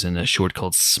interesting. She was in a short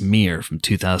called Smear from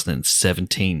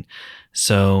 2017.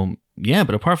 So yeah,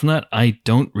 but apart from that, I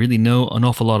don't really know an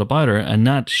awful lot about her, and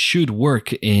that should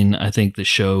work in, I think, the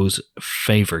show's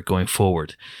favor going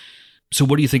forward. So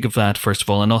what do you think of that, first of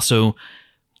all? And also,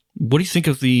 what do you think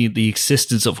of the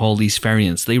existence of all these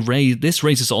variants? This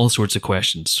raises all sorts of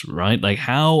questions, right? Like,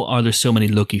 how are there so many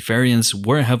Loki variants?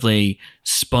 Where have they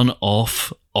spun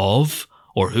off of?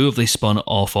 Or who have they spun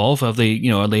off of? Have they,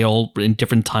 are they all in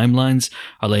different timelines?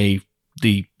 Are they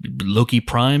the Loki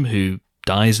Prime who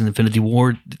dies in Infinity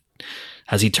War?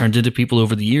 Has he turned into people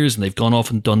over the years and they've gone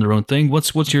off and done their own thing?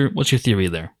 What's your theory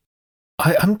there?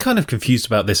 I'm kind of confused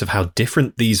about this, of how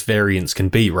different these variants can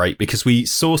be, right? Because we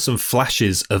saw some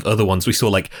flashes of other ones. We saw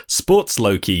like Sports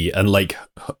Loki and like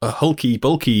a hulky,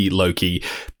 bulky Loki.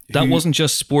 That wasn't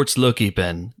just Sports Loki,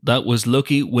 Ben. That was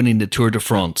Loki winning the Tour de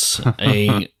France,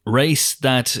 a race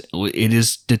that it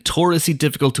is notoriously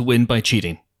difficult to win by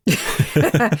cheating.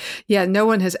 Yeah, no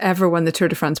one has ever won the Tour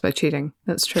de France by cheating.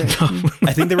 That's true.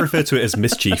 I think they refer to it as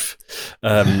mischief,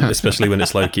 especially when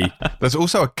it's Loki. There's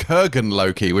also a Kurgan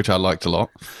Loki, which I liked a lot.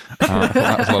 I thought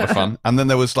that was a lot of fun. And then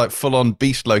there was like full-on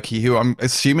Beast Loki, who I'm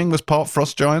assuming was part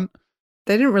Frost Giant.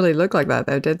 They didn't really look like that,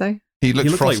 though, did they? He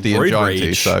looked frosty like and gianty,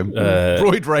 Rage, so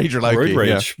Roid Rage Loki. Roid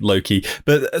Rage Loki.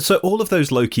 But so all of those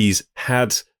Lokis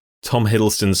had Tom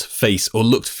Hiddleston's face or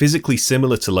looked physically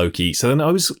similar to Loki. So then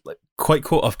I was quite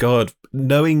caught off guard,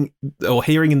 knowing or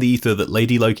hearing in the ether that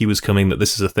Lady Loki was coming, that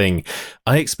this is a thing.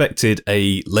 I expected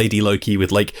a Lady Loki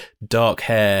with like dark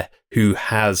hair who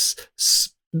has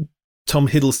Tom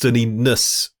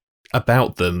Hiddleston-ness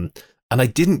about them, and I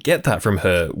didn't get that from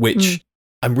her, which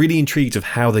I'm really intrigued of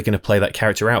how they're going to play that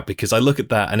character out, because I look at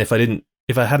that, and if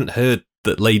I hadn't heard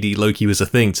that Lady Loki was a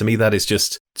thing, to me that is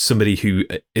just somebody who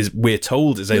is, we're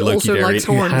told, is a Loki variant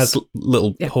who has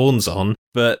little horns on.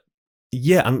 But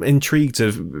yeah, I'm intrigued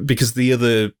because the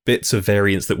other bits of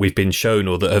variants that we've been shown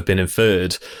or that have been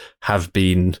inferred have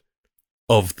been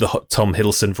of the Tom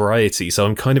Hiddleston variety. So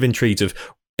I'm kind of intrigued of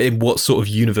in what sort of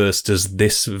universe does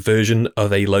this version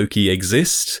of a Loki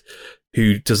exist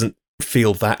who doesn't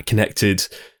feel that connected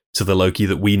to the Loki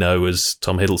that we know as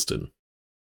Tom Hiddleston.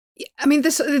 I mean,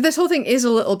 this whole thing is a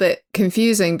little bit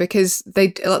confusing because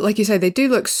they, like you say, they do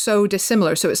look so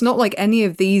dissimilar. So it's not like any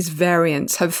of these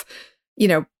variants have,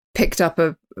 picked up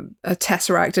a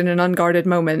tesseract in an unguarded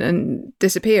moment and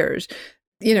disappeared.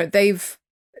 They've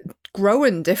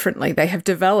grown differently. They have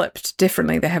developed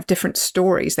differently. They have different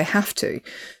stories. They have to.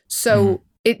 So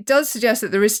it does suggest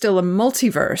that there is still a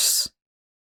multiverse,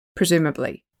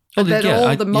 presumably. And then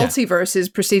the multiverse is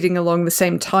proceeding along the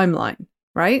same timeline,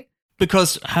 right?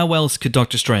 Because how else could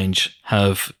Doctor Strange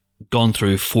have gone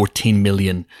through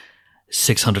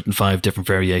 14,605 different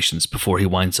variations before he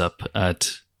winds up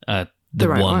at the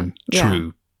right one true?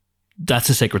 Yeah. That's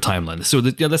a sacred timeline. So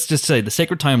let's just say the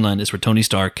sacred timeline is where Tony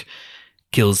Stark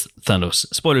kills Thanos.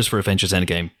 Spoilers for Avengers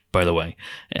Endgame, by the way.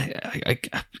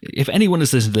 If anyone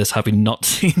is listening to this having not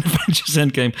seen Avengers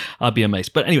Endgame, I'll be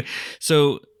amazed. But anyway,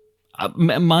 so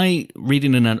my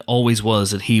reading in that always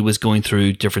was that he was going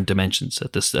through different dimensions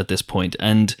at this point.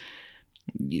 And,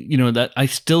 that I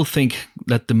still think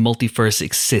that the multiverse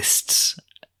exists.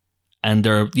 And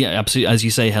there are, absolutely, as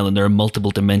you say, Helen, there are multiple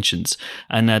dimensions.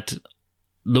 And that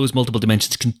those multiple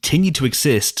dimensions continue to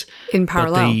exist. In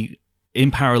parallel.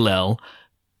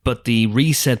 But the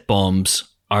reset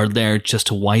bombs are there just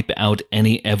to wipe out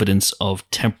any evidence of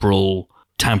temporal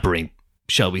tampering,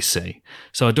 shall we say.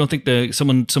 So I don't think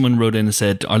someone wrote in and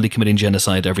said, are they committing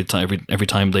genocide every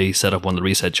time they set up one of the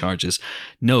reset charges?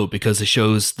 No, because it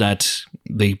shows that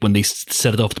when they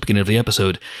set it off at the beginning of the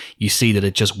episode, you see that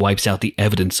it just wipes out the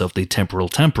evidence of the temporal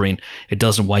tampering. It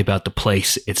doesn't wipe out the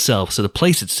place itself. So the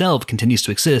place itself continues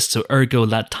to exist. So ergo,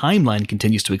 that timeline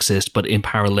continues to exist, but in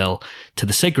parallel to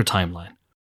the sacred timeline.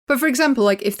 But for example,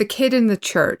 like if the kid in the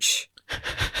church...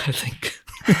 I think...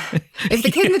 if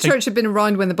the kid in the church had been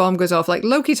around when the bomb goes off, like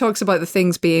Loki talks about the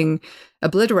things being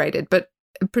obliterated, but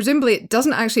presumably it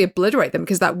doesn't actually obliterate them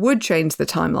because that would change the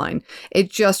timeline.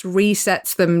 It just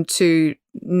resets them to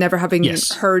never having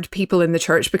heard people in the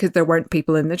church because there weren't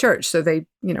people in the church. So they,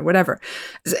 whatever.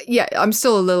 So, yeah, I'm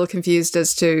still a little confused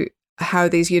as to how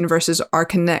these universes are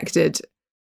connected.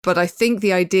 But I think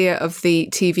the idea of the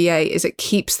TVA is it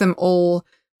keeps them all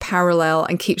parallel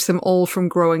and keeps them all from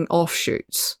growing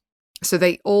offshoots. So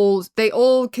they all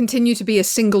continue to be a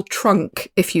single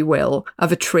trunk, if you will,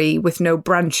 of a tree with no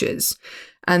branches.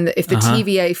 And if the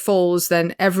TVA falls,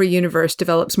 then every universe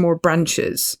develops more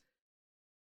branches.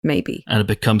 Maybe. And it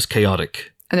becomes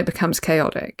chaotic. I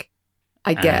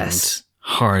guess.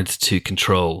 Hard to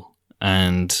control.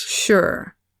 And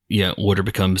sure. Yeah, order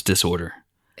becomes disorder.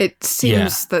 It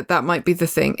seems that might be the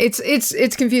thing.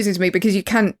 It's confusing to me because you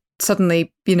can't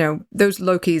suddenly, those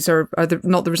Lokis are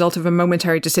not the result of a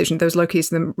momentary decision. Those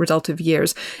Lokis are the result of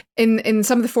years. In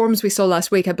some of the forums we saw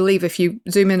last week, I believe if you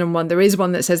zoom in on one, there is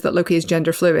one that says that Loki is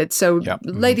gender fluid. So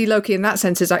Lady Loki in that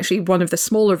sense is actually one of the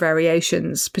smaller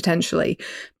variations potentially.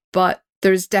 But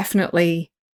there's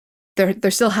definitely, there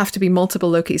still have to be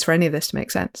multiple Lokis for any of this to make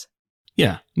sense.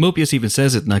 Yeah. Mobius even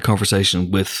says it in that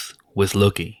conversation with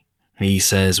Loki. He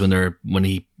says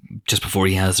just before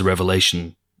he has the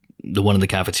revelation, the one in the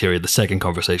cafeteria, the second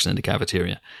conversation in the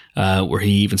cafeteria, where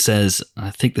he even says, I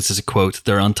think this is a quote,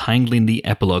 they're untangling the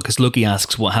epilogue, because Loki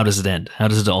asks, well, how does it end? How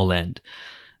does it all end?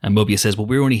 And Mobius says, well,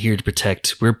 we're here to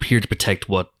protect what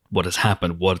has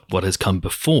happened, what has come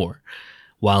before,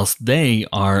 whilst they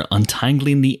are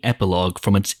untangling the epilogue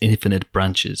from its infinite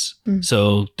branches.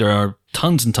 So there are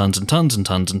tons and tons and tons and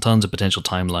tons and tons of potential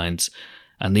timelines,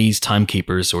 and these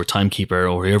timekeepers or timekeeper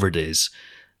or whoever it is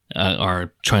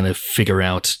are trying to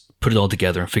put it all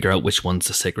together and figure out which one's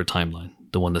the sacred timeline,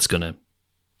 the one that's going to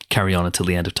carry on until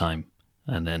the end of time,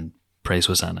 and then praise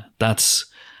Hosanna. That's,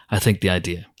 I think, the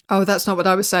idea. Oh, that's not what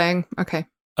I was saying. Okay.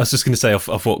 I was just going to say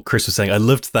off what Chris was saying, I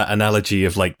loved that analogy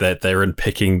of like that they're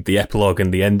unpicking the epilogue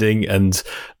and the ending, and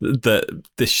that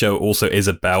this show also is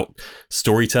about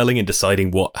storytelling and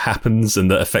deciding what happens,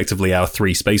 and that effectively our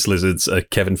three space lizards are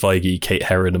Kevin Feige, Kate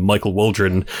Herron, and Michael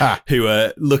Waldron, who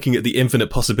are looking at the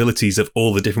infinite possibilities of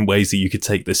all the different ways that you could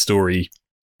take this story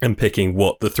and picking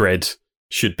what the thread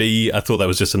should be. I thought that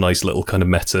was just a nice little kind of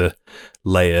meta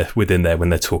layer within there when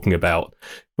they're talking about,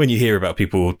 when you hear about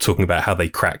people talking about how they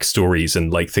crack stories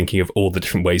and like thinking of all the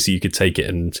different ways that you could take it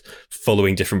and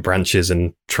following different branches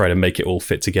and try to make it all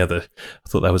fit together. I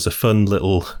thought that was a fun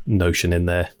little notion in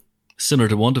there. Similar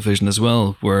to WandaVision as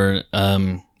well, where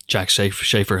Jack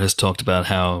Schaefer has talked about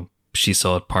how she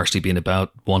saw it partially being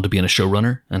about Wanda being a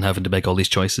showrunner and having to make all these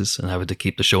choices and having to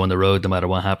keep the show on the road no matter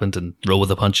what happened and roll with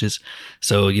the punches.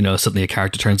 So, suddenly a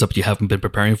character turns up you haven't been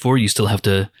preparing for, you still have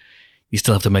to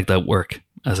make that work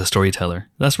as a storyteller.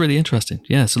 That's really interesting.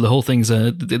 Yeah, so the whole thing's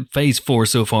phase 4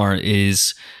 so far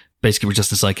is basically we're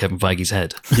just inside Kevin Feige's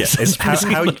head. Yeah,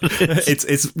 it's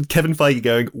it's Kevin Feige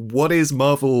going, what is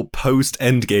Marvel post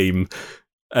Endgame?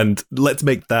 And let's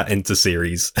make that into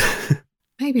series.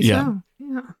 Maybe so.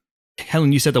 Yeah.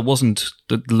 Helen, you said that wasn't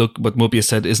what Mobius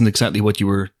said isn't exactly what you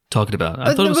were talking about.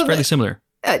 I thought it was fairly similar.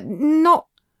 Not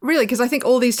really, because I think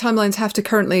all these timelines have to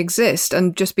currently exist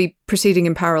and just be proceeding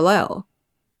in parallel.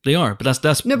 They are, but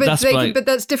that's no, but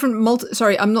that's different.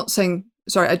 Sorry, I'm not saying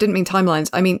sorry, I didn't mean timelines.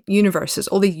 I mean universes.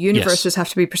 All the universes have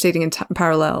to be proceeding in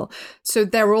parallel. So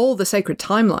they're all the sacred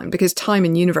timeline because time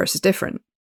and universe is different.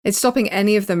 It's stopping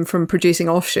any of them from producing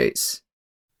offshoots,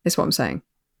 is what I'm saying.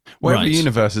 Well, every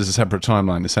universe is a separate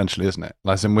timeline, essentially, isn't it?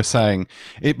 Like, and we're saying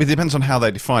it depends on how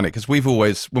they define it. Because we've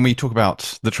always, when we talk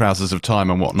about the trousers of time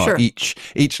and whatnot,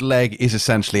 each leg is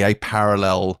essentially a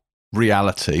parallel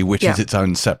reality, which is its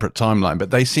own separate timeline. But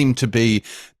they seem to be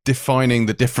defining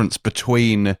the difference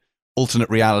between alternate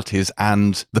realities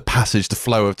and the passage, the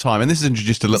flow of time. And this is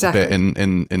introduced a little bit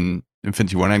in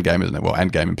Infinity War and Endgame, isn't it? Well,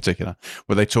 Endgame in particular,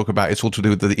 where they talk about it's all to do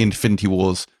with the Infinity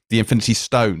Wars, the Infinity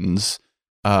Stones.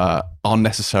 Are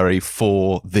necessary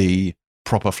for the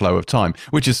proper flow of time,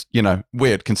 which is,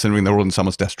 weird considering they're all in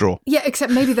someone's desk drawer. Yeah,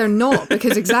 except maybe they're not,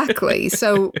 because exactly.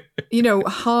 So,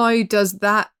 how does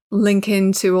that link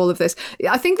into all of this?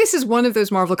 I think this is one of those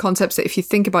Marvel concepts that if you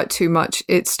think about too much,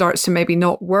 it starts to maybe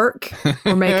not work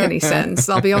or make any sense.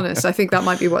 I'll be honest. I think that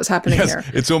might be what's happening here.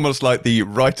 It's almost like the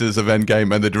writers of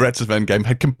Endgame and the directors of Endgame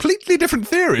had completely different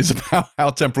theories about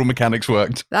how temporal mechanics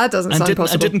worked. That doesn't sound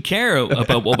possible. I didn't care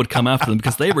about what would come after them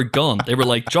because they were gone. They were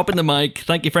like, dropping the mic.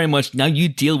 Thank you very much. Now you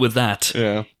deal with that.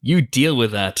 Yeah. You deal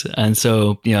with that. And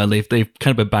so, they've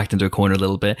kind of been backed into a corner a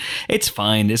little bit. It's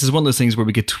fine. This is one of those things where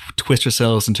we could twist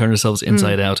ourselves and turn ourselves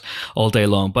inside out all day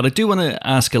long. But I do want to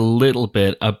ask a little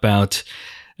bit about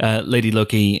Lady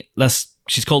Loki.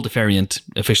 She's called the Variant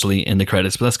officially in the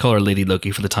credits, but let's call her Lady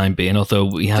Loki for the time being, although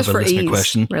we have a listener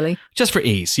question. Really? Just for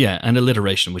ease, yeah, and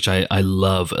alliteration, which I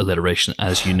love alliteration,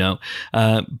 as you know.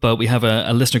 But we have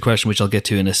a listener question, which I'll get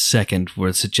to in a second, where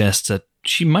it suggests that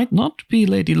she might not be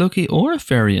Lady Loki or a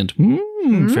Variant.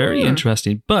 Very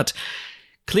interesting. But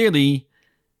clearly,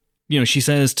 she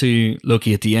says to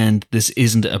Loki at the end, this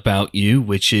isn't about you,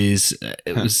 which is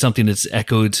it was something that's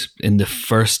echoed in the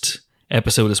first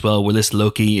episode as well, where this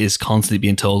Loki is constantly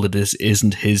being told that this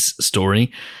isn't his story.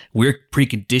 We're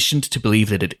preconditioned to believe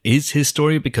that it is his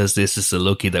story because this is the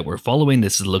Loki that we're following.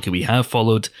 This is the Loki we have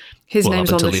followed. His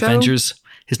name's on the show. Avengers.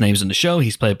 His name's on the show.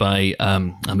 He's played by,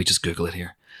 let me just Google it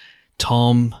here.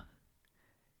 Tom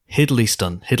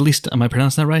Hiddleston. Am I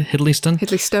pronouncing that right? Hiddleston?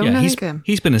 Hiddleston, I think.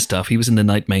 He's been in stuff. He was in the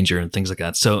Night Manger and things like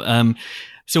that.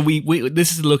 So we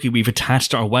this is the Loki we've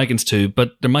attached our wagons to,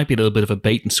 but there might be a little bit of a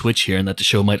bait and switch here, and that the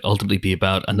show might ultimately be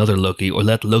about another Loki, or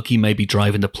that Loki may be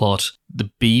driving the plot,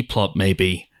 the B plot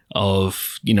maybe,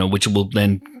 of, which will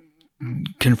then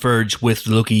converge with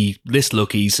this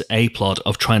Loki's A plot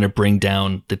of trying to bring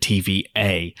down the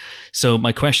TVA. So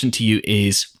my question to you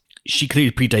is, she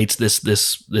clearly predates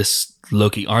this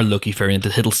Loki, our Loki variant,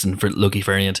 the Hiddleston Loki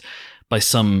variant, by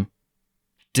some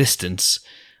distance.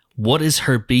 What is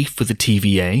her beef with the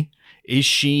TVA? Is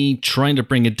she trying to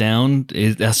bring it down?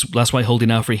 That's why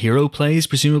Holding Out for Hero plays,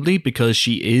 presumably, because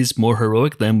she is more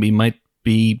heroic than we might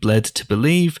be led to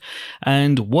believe.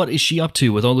 And what is she up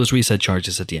to with all those reset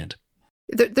charges at the end?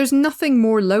 There's nothing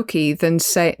more Loki than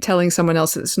telling someone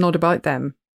else that it's not about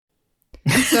them.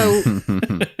 So,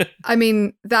 I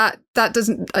mean, that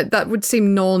would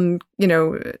seem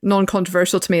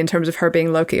non-controversial to me in terms of her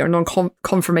being Loki, or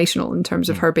non-confirmational in terms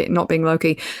of her not being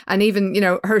Loki. And even,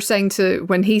 her saying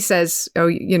when he says,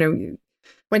 when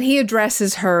he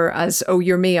addresses her as, oh,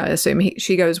 you're me, I assume,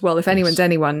 she goes, well, if anyone's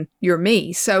anyone, you're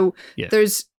me. So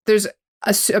there's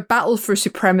a battle for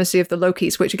supremacy of the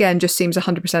Lokis, which again just seems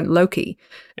 100% Loki.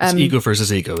 It's ego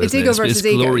versus ego, isn't it? It's ego versus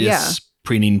ego, glorious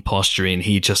preening posturing.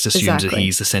 He just assumes that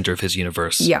he's the center of his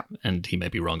universe. Yeah. And he may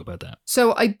be wrong about that.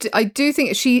 So I do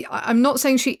think I'm not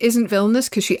saying she isn't villainous,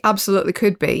 because she absolutely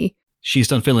could be. She's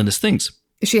done villainous things.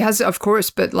 She has, of course,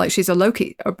 but she's a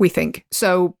Loki, we think.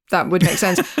 So that would make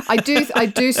sense. I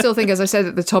do still think, as I said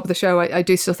at the top of the show, I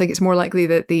do still think it's more likely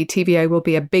that the TVA will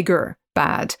be a bigger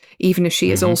bad, even if she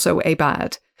is also a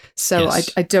bad. So yes.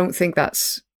 I don't think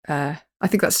that's, I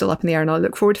think that's still up in the air, and I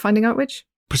look forward to finding out which.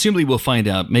 Presumably we'll find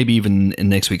out, maybe even in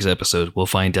next week's episode, we'll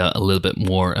find out a little bit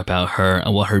more about her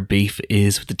and what her beef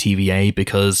is with the TVA,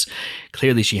 because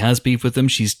clearly she has beef with them.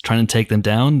 She's trying to take them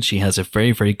down. She has a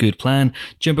very, very good plan.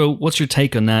 Jimbo, what's your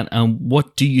take on that? And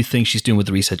what do you think she's doing with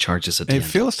the reset charges at the end? It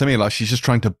feels to me like she's just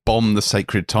trying to bomb the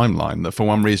sacred timeline, that for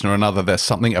one reason or another, there's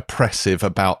something oppressive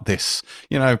about this.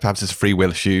 Perhaps it's a free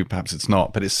will issue, perhaps it's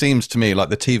not. But it seems to me like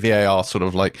the TVA are sort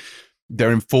of like,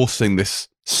 they're enforcing this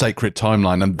sacred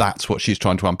timeline, and that's what she's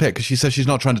trying to unpick, because she says she's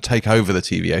not trying to take over the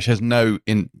TVA. She has no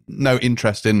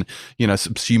interest in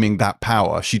subsuming that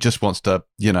power. She just wants to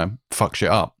fuck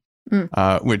shit up,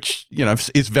 which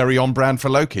is very on brand for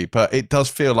Loki. But it does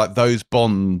feel like those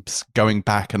bonds going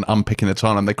back and unpicking the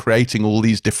timeline, they're creating all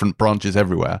these different branches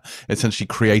everywhere, essentially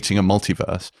creating a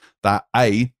multiverse that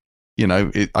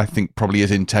I think probably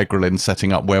is integral in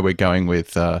setting up where we're going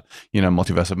with,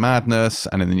 Multiverse of Madness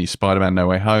and in the new Spider-Man No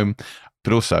Way Home.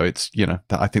 But also it's,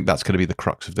 I think that's going to be the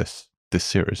crux of this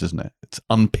series, isn't it? It's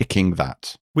unpicking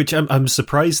that. Which I'm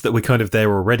surprised that we're kind of there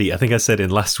already. I think I said in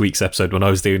last week's episode, when I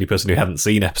was the only person who hadn't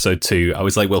seen episode 2, I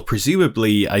was like, well,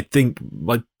 presumably, I think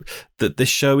that this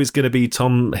show is going to be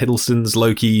Tom Hiddleston's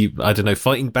Loki, I don't know,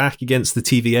 fighting back against the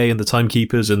TVA and the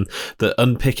Timekeepers, and that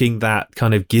unpicking that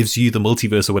kind of gives you the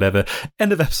multiverse or whatever.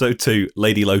 End of episode 2,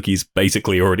 Lady Loki's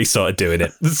basically already started doing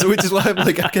it. So, which is why I'm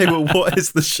like, okay, well, what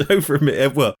is the show from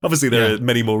it? Well, obviously there are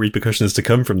many more repercussions to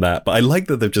come from that, but I like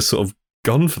that they've just sort of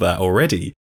gone for that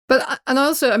already. But, and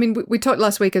also, I mean, we talked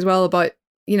last week as well about,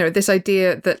 this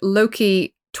idea that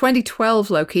Loki, 2012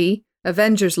 Loki,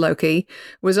 Avengers Loki,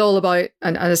 was all about,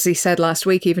 and as he said last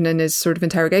week, even in his sort of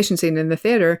interrogation scene in the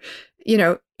theatre,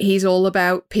 he's all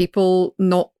about people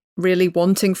not really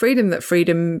wanting freedom, that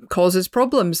freedom causes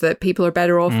problems, that people are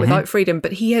better off without freedom.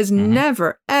 But he has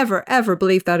never, ever, ever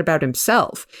believed that about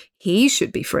himself. He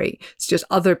should be free. It's just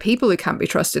other people who can't be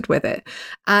trusted with it.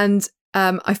 And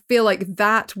I feel like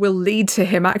that will lead to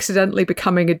him accidentally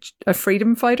becoming a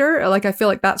freedom fighter. Like, I feel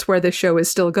like that's where this show is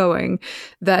still going.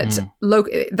 That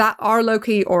that our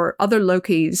Loki or other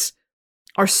Lokis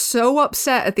are so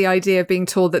upset at the idea of being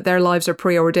told that their lives are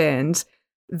preordained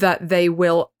that they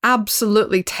will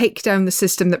absolutely take down the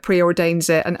system that preordains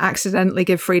it and accidentally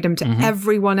give freedom to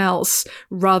everyone else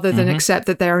rather than accept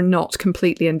that they are not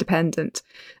completely independent.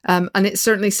 And it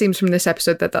certainly seems from this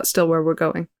episode that that's still where we're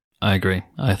going. I agree.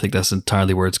 I think that's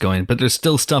entirely where it's going. But there's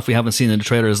still stuff we haven't seen in the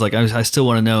trailers. Like, I still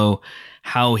want to know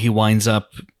how he winds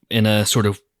up in a sort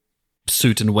of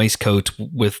suit and waistcoat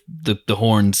with the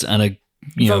horns and a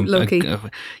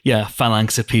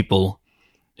phalanx of people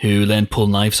who then pull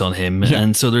knives on him. Yeah.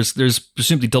 And so there's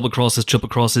presumably double crosses, triple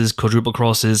crosses, quadruple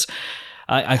crosses.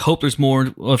 I hope there's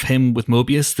more of him with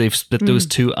Mobius. They've split those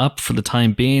two up for the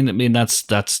time being. I mean, that's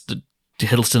the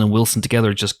Hiddleston and Wilson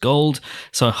together are just gold.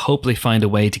 So I hope they find a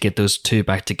way to get those two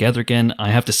back together again.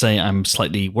 I have to say I'm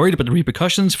slightly worried about the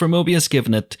repercussions for Mobius,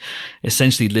 given that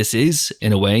essentially this is,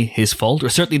 in a way, his fault. Or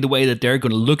certainly the way that they're going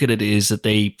to look at it is that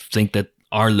they think that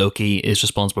our Loki is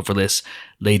responsible for this.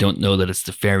 They don't know that it's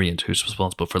the variant who's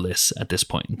responsible for this at this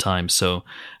point in time. So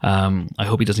I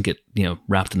hope he doesn't get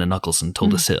wrapped in the knuckles and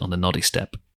told to sit on the naughty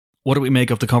step. What do we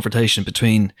make of the confrontation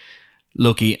between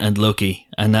Loki and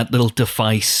that little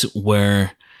device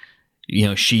where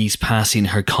she's passing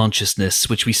her consciousness,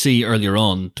 which we see earlier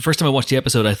on? The first time I watched the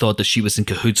episode, I thought that she was in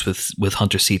cahoots with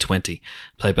Hunter C20,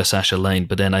 played by Sacha Lane,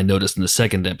 but then I noticed in the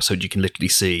second episode you can literally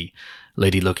see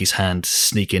Lady Loki's hand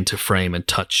sneak into frame and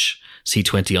touch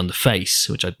C20 on the face,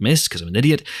 which I'd missed because I'm an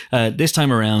idiot. This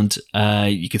time around,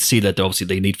 you could see that obviously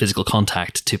they need physical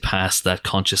contact to pass that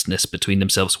consciousness between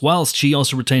themselves, whilst she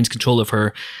also retains control of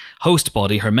her host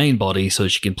body, her main body, so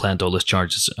she can plant all those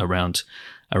charges around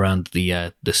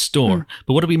the store.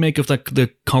 But what do we make of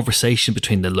the conversation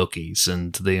between the Lokis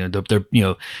and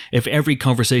the if every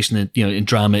conversation in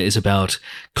drama is about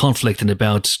conflict and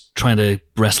about trying to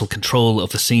wrestle control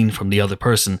of the scene from the other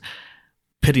person,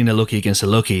 pitting a Loki against a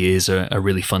Loki is a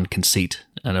really fun conceit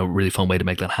and a really fun way to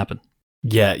make that happen.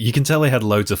 Yeah, you can tell they had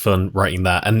loads of fun writing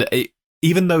that, and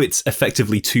even though it's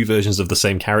effectively two versions of the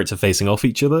same character facing off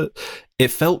each other, it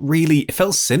felt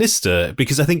sinister,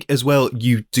 because I think as well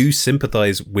you do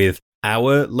sympathize with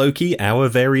our Loki, our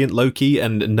variant Loki,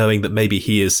 and knowing that maybe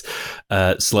he is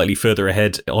slightly further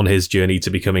ahead on his journey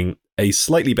to becoming a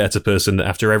slightly better person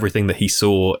after everything that he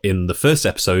saw in the first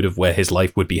episode of where his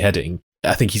life would be heading.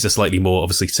 I think he's a slightly more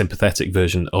obviously sympathetic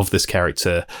version of this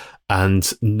character,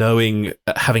 and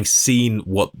having seen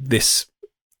what this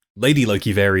Lady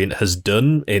Loki variant has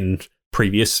done in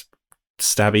previous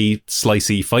stabby,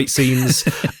 slicey fight scenes,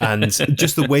 and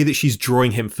just the way that she's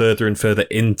drawing him further and further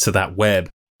into that web.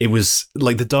 It was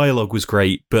like the dialogue was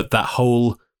great, but that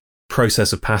whole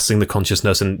process of passing the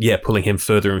consciousness and pulling him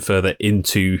further and further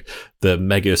into the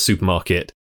mega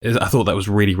supermarket, I thought that was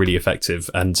really, really effective,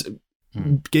 and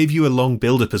gave you a long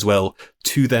build-up as well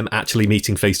to them actually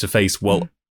meeting face to face while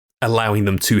allowing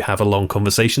them to have a long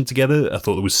conversation together. I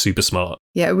thought it was super smart.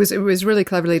 Yeah, it was really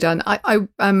cleverly done. I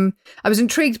was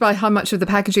intrigued by how much of the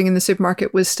packaging in the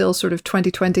supermarket was still sort of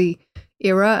 2020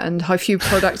 era and how few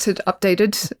products had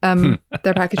updated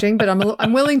their packaging, but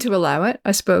I'm willing to allow it,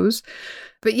 I suppose.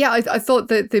 But yeah, I thought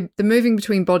that the moving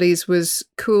between bodies was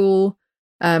cool.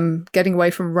 Getting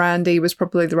away from Randy was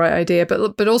probably the right idea,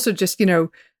 but also just,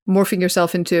 morphing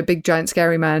yourself into a big giant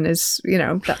scary man is,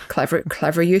 that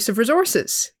clever use of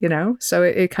resources, so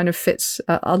it kind of fits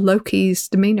a Loki's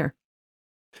demeanor.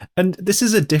 And this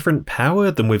is a different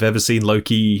power than we've ever seen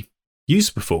Loki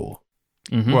use before.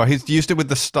 Well, he's used it with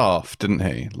the staff, didn't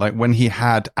he? Like when he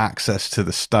had access to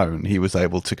the stone, he was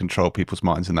able to control people's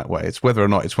minds in that way. It's whether or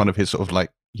not it's one of his sort of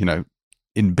like,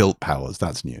 inbuilt powers.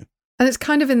 That's new. And it's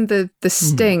kind of in the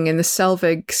sting, in the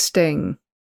Selvig sting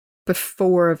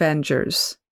before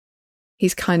Avengers.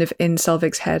 He's kind of in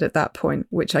Selvig's head at that point,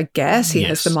 which I guess he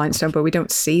has the Mind Stone, but we don't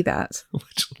see that.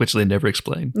 Which they never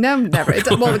explain. No, never.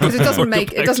 Well, because it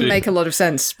doesn't make a lot of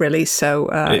sense, really. So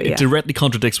it directly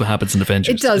contradicts what happens in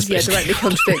Avengers. It does, directly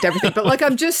contradict everything. But like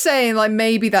I'm just saying, like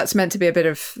maybe that's meant to be a bit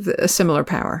of a similar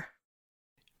power.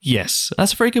 Yes,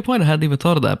 that's a very good point. I hadn't even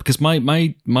thought of that, because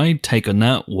my take on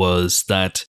that was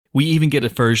that we even get a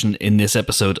version in this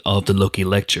episode of the Loki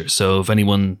lecture. So if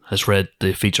anyone has read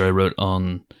the feature I wrote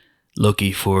on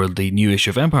Loki for the new issue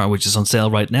of Empire, which is on sale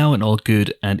right now in all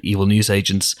good and evil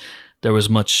newsagents, there was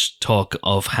much talk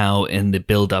of how in the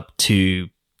build-up to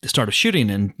the start of shooting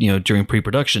and, during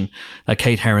pre-production,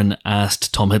 Kate Herron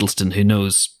asked Tom Hiddleston, who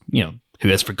knows, who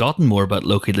has forgotten more about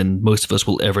Loki than most of us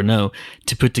will ever know,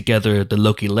 to put together the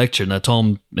Loki lecture. Now,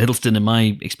 Tom Hiddleston, in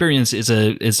my experience, is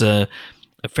a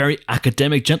very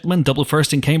academic gentleman, double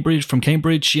first in Cambridge, from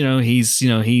Cambridge. He's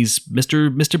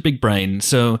Mr. Big Brain.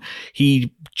 So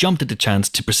he jumped at the chance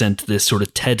to present this sort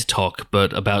of TED talk,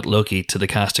 but about Loki, to the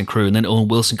cast and crew. And then Owen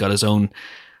Wilson got his own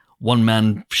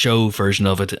one-man show version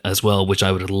of it as well, which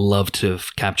I would have loved to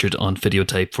have captured on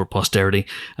videotape for posterity.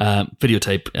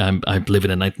 Videotape, I live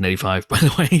in 1985, by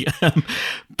the way.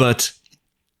 But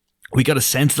we got a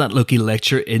sense of that Loki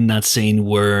lecture in that scene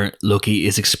where Loki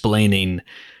is explaining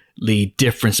the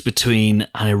difference between,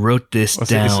 and I wrote this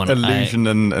down. Illusion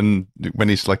and when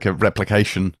he's like a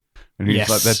replication, and he's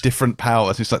like, they're different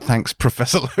powers. It's like, thanks,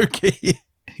 Professor Loki.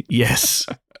 Yes.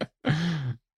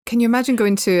 Can you imagine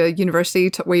going to a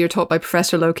university where you're taught by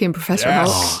Professor Loki and Professor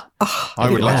Hulk? I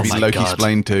would like to be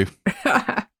Loki-splained too.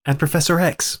 And Professor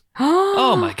X.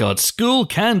 Oh my God, school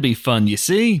can be fun, you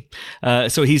see.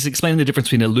 So he's explaining the difference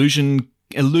between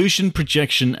illusion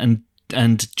projection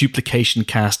and duplication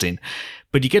casting.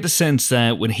 But you get the sense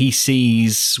that when he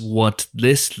sees what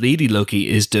this Lady Loki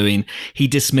is doing, he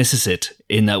dismisses it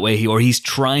in that way. He's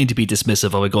trying to be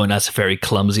dismissive of it, going, that's very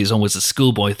clumsy. It's almost a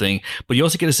schoolboy thing. But you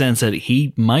also get a sense that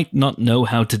he might not know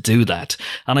how to do that.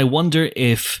 And I wonder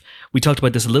if, we talked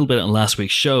about this a little bit on last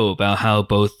week's show, about how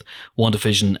both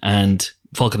WandaVision and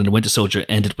Falcon and the Winter Soldier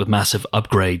ended with massive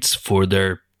upgrades for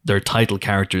their title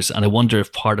characters. And I wonder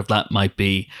if part of that might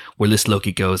be where this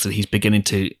Loki goes, that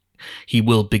he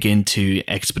will begin to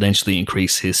exponentially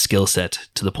increase his skill set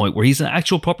to the point where he's an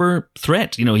actual proper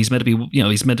threat. He's meant to be,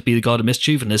 he's meant to be the God of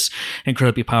Mischief and this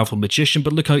incredibly powerful magician.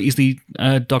 But look how easily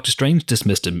Doctor Strange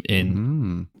dismissed him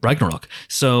in Ragnarok.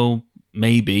 So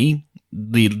maybe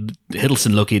the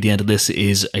Hiddleston Loki at the end of this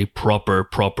is a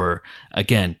proper,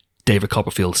 again, David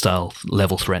Copperfield style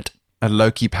level threat. A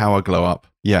Loki power glow up.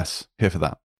 Yes, here for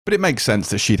that. But it makes sense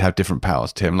that she'd have different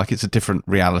powers, Tim. Like, it's a different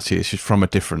reality. It's just from a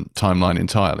different timeline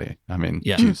entirely. I mean,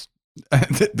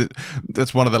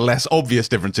 that's one of the less obvious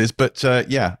differences. But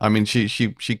I mean,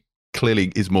 she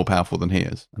clearly is more powerful than he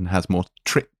is and has more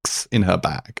tricks in her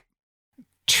bag.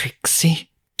 Trixie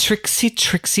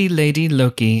Lady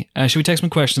Loki. Should we take some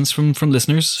questions from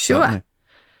listeners? Sure.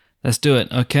 Let's do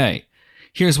it. Okay.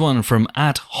 Here's one from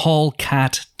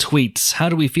 @HallCatTweets. How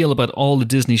do we feel about all the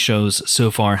Disney shows so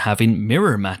far having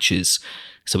mirror matches?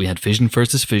 So we had Vision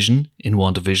versus Vision in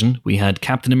WandaVision. We had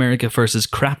Captain America versus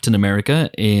Crapton America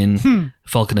in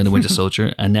Falcon and the Winter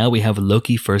Soldier. And now we have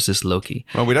Loki versus Loki.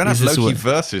 Well, we don't have Loki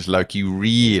versus Loki,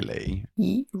 really.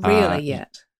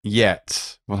 Yet.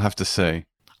 Yet. We'll have to see.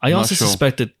 I also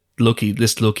suspect that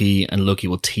this Loki and Loki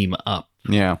will team up.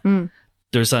 Yeah.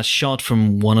 There's that shot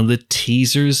from one of the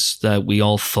teasers that we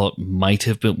all thought might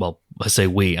have been, well, I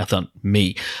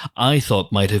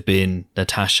thought might have been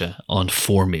Natasha on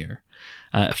Vormir.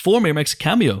 Vormir makes a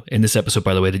cameo in this episode,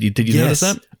 by the way. Did you notice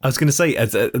that? I was going to say,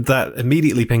 that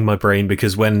immediately pinged my brain,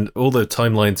 because when all the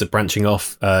timelines are branching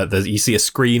off, you see a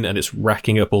screen and it's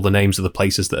racking up all the names of the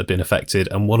places that have been affected,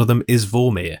 and one of them is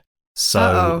Vormir.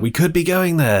 So we could be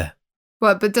going there.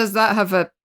 Well, but does that have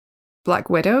a Black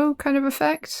Widow kind of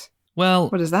effect? Well,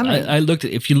 what does that mean? I looked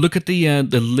at, if you look at the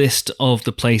list of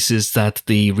the places that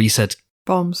the reset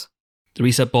bombs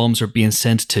are being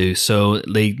sent to, so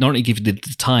they not only give you the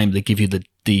time, they give you the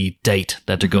date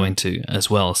that they're going to as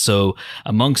well. So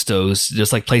amongst those,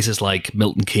 there's like places like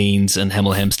Milton Keynes and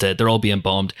Hemel Hempstead, they're all being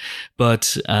bombed.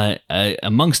 But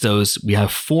amongst those, we have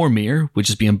Vormir, which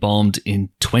is being bombed in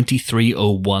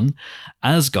 2301,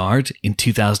 Asgard in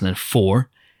 2004,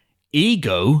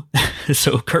 Ego,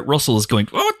 so Kurt Russell is going,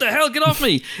 what the hell, get off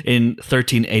me, in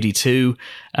 1382,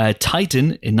 Titan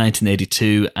in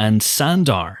 1982, and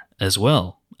Sandar as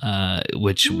well.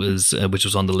 which was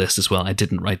on the list as well. I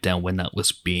didn't write down when that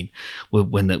was being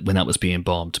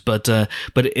bombed, but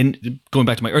in going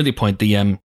back to my earlier point,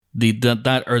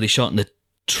 that early shot in the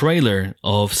trailer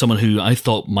of someone who I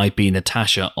thought might be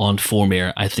Natasha on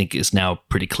Vormir, I think is now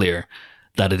pretty clear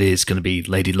that it is going to be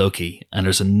Lady Loki. And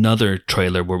there's another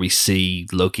trailer where we see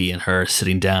Loki and her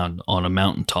sitting down on a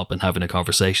mountaintop and having a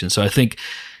conversation. So I think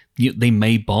they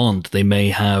may bond. They may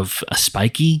have a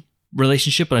spiky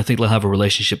relationship, but I think they'll have a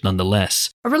relationship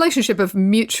nonetheless. A relationship of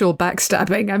mutual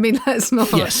backstabbing. I mean, let's not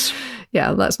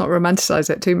romanticize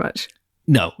it too much.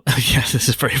 No, yes, this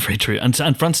is very, very true. And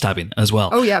front stabbing as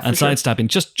well. Oh, yeah, and side stabbing,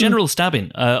 just general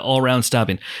stabbing, all-round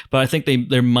stabbing. But I think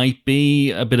there might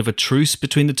be a bit of a truce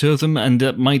between the two of them, and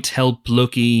that might help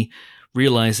Loki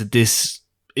realize that this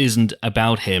isn't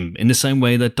about him in the same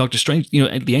way that Doctor Strange,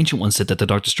 the Ancient One said that to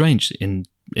Doctor Strange in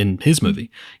his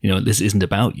movie. This isn't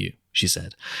about you, she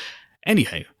said.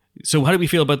 Anyhow, so how do we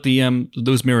feel about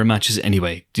those mirror matches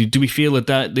anyway? Do we feel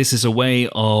that this is a way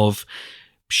of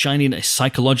shining a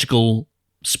psychological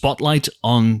spotlight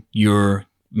on your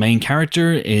main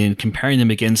character in comparing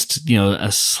them against,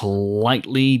 a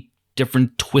slightly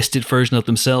different, twisted version of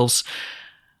themselves?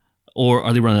 Or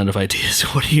are they running out of ideas?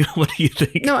 What do you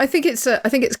think? No, I think it's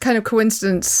kind of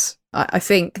coincidence. I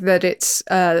think that it's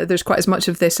there's quite as much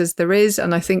of this as there is,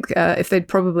 and I think if they'd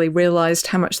probably realised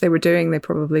how much they were doing, they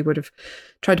probably would have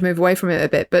tried to move away from it a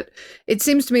bit. But it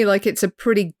seems to me like it's a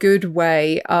pretty good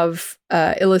way of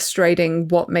illustrating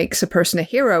what makes a person a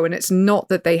hero, and it's not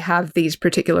that they have these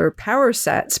particular power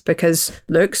sets because,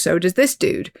 look, so does this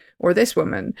dude or this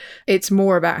woman. It's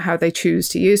more about how they choose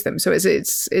to use them. So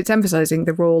it's emphasising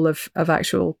the role of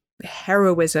actual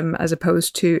heroism as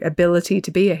opposed to ability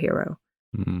to be a hero.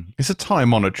 It's a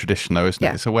time-honoured tradition, though, isn't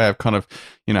it? It's a way of kind of,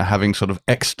 having sort of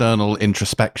external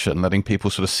introspection, letting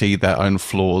people sort of see their own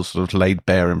flaws sort of laid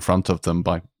bare in front of them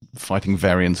by fighting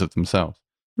variants of themselves.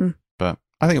 But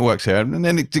I think it works here. And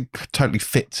then it totally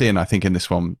fits in, I think, in this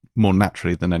one more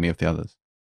naturally than any of the others.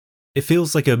 It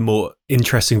feels like a more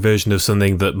interesting version of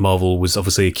something that Marvel was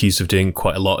obviously accused of doing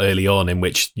quite a lot early on, in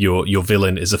which your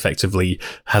villain is effectively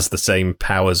has the same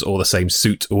powers or the same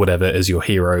suit or whatever as your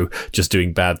hero, just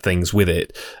doing bad things with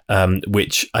it,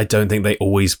 which I don't think they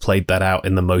always played that out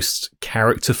in the most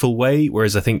characterful way.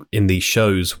 Whereas I think in these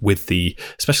shows,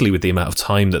 especially with the amount of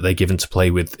time that they're given to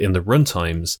play with in the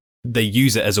runtimes, they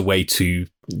use it as a way to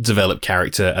develop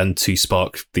character and to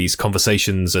spark these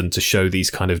conversations and to show these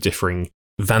kind of differing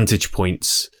vantage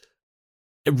points,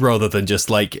 rather than just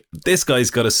like, this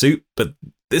guy's got a suit, but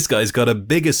this guy's got a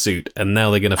bigger suit, and now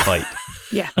they're going to fight.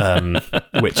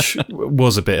 Which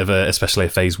was a bit of especially a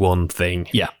phase 1 thing.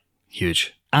 Yeah,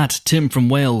 huge. At Tim from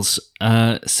Wales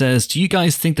says, Do you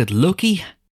guys think that Loki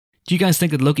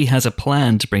has a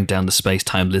plan to bring down the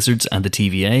space-time lizards and the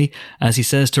TVA, as he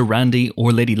says to Randy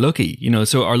or Lady Loki?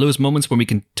 So are those moments when we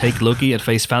can take Loki at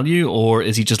face value, or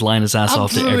is he just lying his ass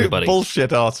off to everybody?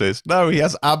 Bullshit artist. No, he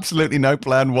has absolutely no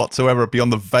plan whatsoever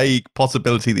beyond the vague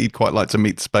possibility that he'd quite like to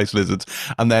meet the space lizards,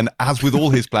 and then, as with all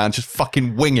his plans, just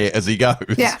fucking wing it as he goes.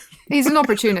 Yeah. He's an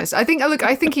opportunist. I think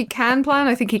he can plan.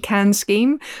 I think he can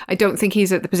scheme. I don't think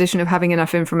he's at the position of having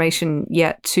enough information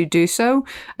yet to do so.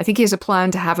 I think he has a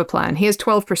plan to have a plan. He has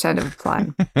 12% of a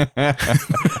plan.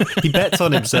 He bets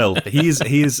on himself. He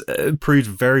is proved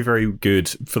very, very good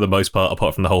for the most part,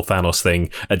 apart from the whole Thanos thing,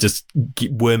 at just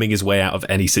worming his way out of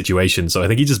any situation. So I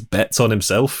think he just bets on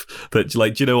himself that,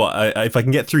 like, do you know what? If I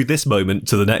can get through this moment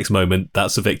to the next moment,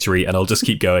 that's a victory, and I'll just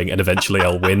keep going, and eventually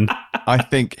I'll win. I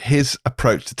think his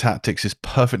approach to tactics is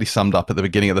perfectly summed up at the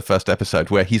beginning of the first episode,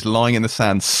 where he's lying in the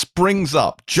sand, springs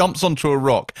up, jumps onto a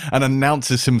rock, and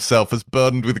announces himself as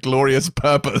burdened with glorious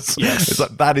purpose. Yes. It's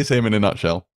like, that is him in a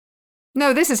nutshell.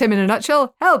 No, this is him in a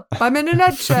nutshell. Help, I'm in a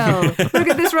nutshell. Look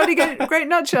at this really great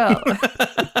nutshell.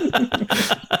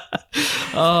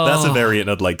 That's a variant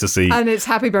I'd like to see. And it's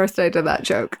happy birthday to that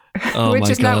joke, which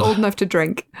is now old enough to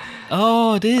drink.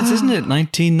 Oh, it is, isn't it?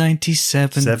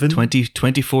 1997,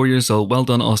 24 years old. Well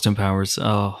done, Austin Powers.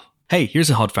 Oh. Hey, here's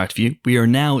a hot fact for you. We are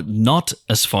now not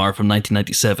as far from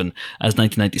 1997 as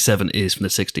 1997 is from the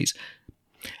 60s.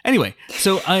 Anyway,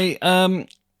 so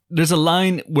there's a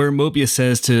line where Mobius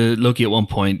says to Loki at one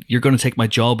point, "You're going to take my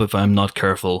job if I'm not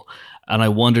careful." And I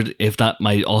wondered if that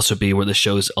might also be where the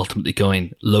show's ultimately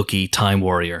going. Loki, Time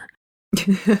Warrior.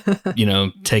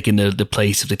 Taking the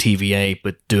place of the TVA,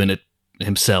 but doing it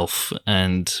himself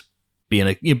and being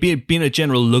a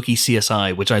general Loki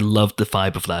CSI, which I loved the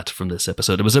vibe of that from this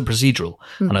episode. It was a procedural,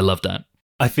 and I loved that.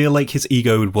 I feel like his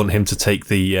ego would want him to take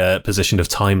the position of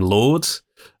Time Lord,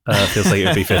 Feels like it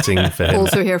would be fitting for him.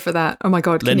 Also here for that. Oh my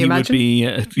God, can Then you would imagine? be,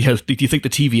 do you think the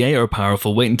TVA are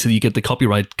powerful? Wait until you get the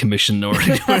Copyright Commission or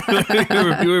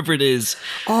whoever it is.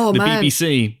 Oh, the man.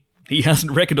 BBC. He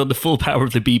hasn't reckoned on the full power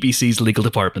of the BBC's legal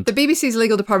department. The BBC's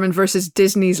legal department versus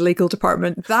Disney's legal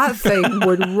department. That thing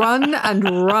would run and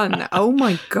run. Oh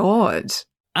my God.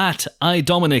 At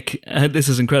iDominic, this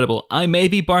is incredible. I may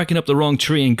be barking up the wrong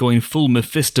tree and going full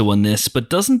Mephisto on this, but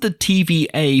doesn't the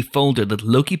TVA folder that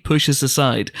Loki pushes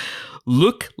aside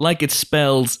look like it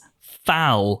spells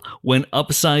foul when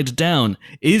upside down?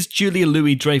 Is Julia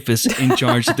Louis-Dreyfus in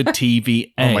charge of the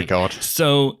TVA? Oh my God.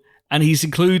 So, and he's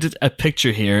included a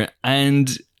picture here,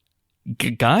 and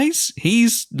guys,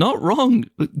 he's not wrong.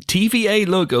 TVA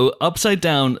logo upside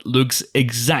down looks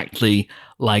exactly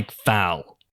like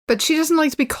foul. But she doesn't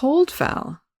like to be called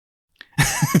foul.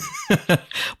 But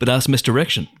that's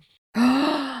misdirection.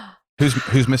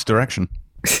 Who's misdirection?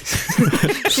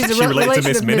 She's a She related to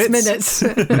relation Miss of Miss Minutes.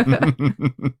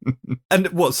 And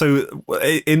what? So,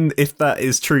 if that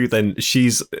is true, then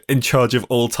she's in charge of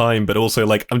all time, but also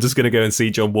like, I'm just going to go and see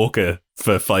John Walker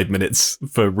for 5 minutes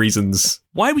for reasons.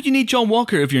 Why would you need John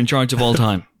Walker if you're in charge of all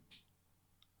time?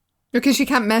 Because she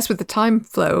can't mess with the time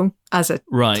flow as a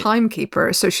Right.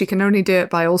 timekeeper, so she can only do it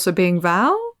by also being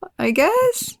Val, I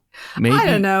guess? Maybe. I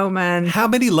don't know, man. How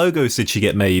many logos did she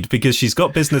get made? Because she's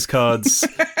got business cards.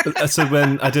 So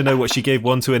when, I don't know what, she gave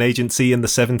one to an agency in the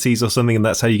 70s or something, and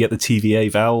that's how you get the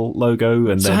TVA Val logo.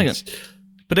 And So then hang on.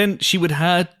 But then she would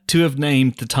have to have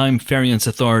named the Time Variance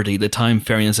Authority,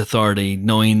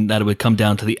 knowing that it would come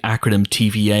down to the acronym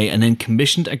TVA, and then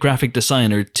commissioned a graphic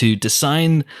designer to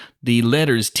design the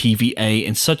letters TVA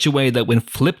in such a way that when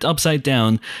flipped upside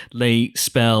down, they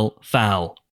spell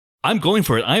foul. I'm going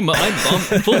for it. I'm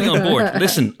fully on board.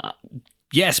 Listen,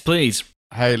 yes, please.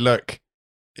 Hey, look,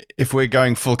 if we're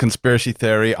going full conspiracy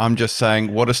theory, I'm just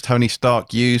saying, what does Tony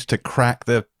Stark use to crack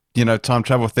the, time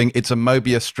travel thing? It's a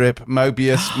Mobius strip.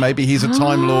 Mobius, maybe he's a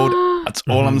Time Lord. That's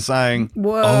all I'm saying.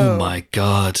 Whoa. Oh my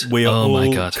God. we are oh my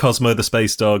all God. Cosmo the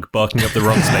space dog barking up the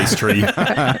wrong space tree.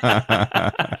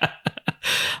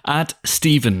 At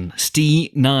Stephen,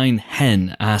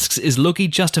 Ste9Hen asks, is Loki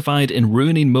justified in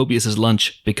ruining Mobius's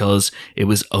lunch because it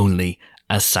was only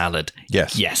a salad?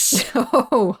 Yes. Yes.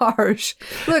 Oh, harsh.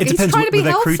 Look, It he's depends. trying to be Were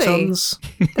there healthy. croutons?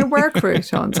 There were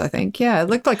croutons, I think. Yeah, it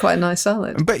looked like quite a nice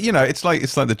salad. But it's like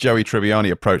the Joey Tribbiani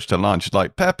approach to lunch. It's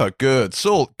like pepper, good;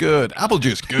 salt, good; apple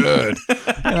juice, good.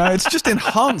 It's just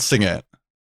enhancing it.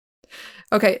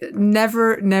 Okay,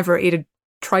 never eat a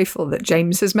trifle that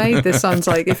James has made. This sounds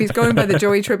like, if he's going by the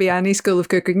Joey Tribbiani school of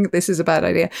cooking, this is a bad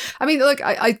idea. I mean, look,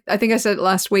 I think I said it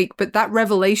last week, but that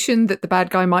revelation that the bad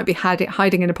guy might be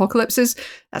hiding in apocalypses,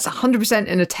 that's 100%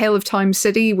 in A Tale of Time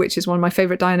City, which is one of my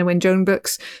favorite Diana Wynne Jones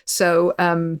books. So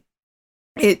I'm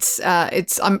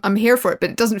here for it, but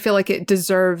it doesn't feel like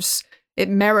it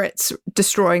merits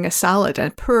destroying a salad, a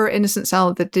poor innocent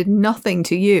salad that did nothing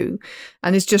to you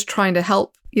and is just trying to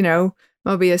help,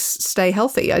 Mobius stay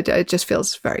healthy. It just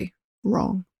feels very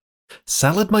wrong.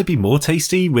 Salad might be more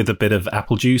tasty with a bit of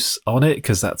apple juice on it,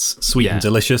 because that's sweet and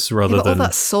delicious rather But all than...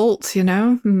 that salt,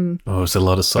 Oh, it's a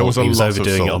lot of There salt. was a He was lot of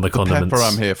overdoing it salt. on the The condiments. pepper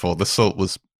I'm here for. The salt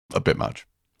was a bit much.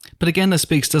 But again, that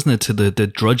speaks, doesn't it, to the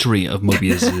drudgery of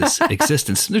Mobius's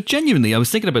existence. No, genuinely, I was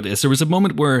thinking about this. There was a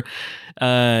moment where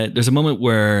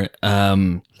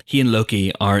he and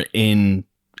Loki are in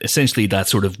essentially that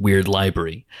sort of weird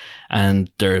library,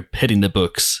 and they're hitting the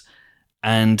books,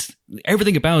 and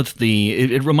everything about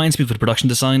it reminds me of the production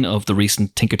design of the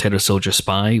recent Tinker Tailor Soldier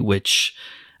Spy, which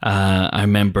I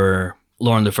remember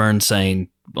Lauren Laverne saying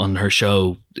on her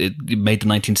show, it made the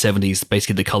 1970s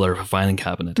basically the color of a filing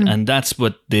cabinet. And that's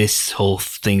what this whole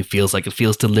thing feels like. It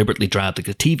feels deliberately drab. Like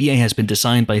the TVA has been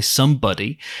designed by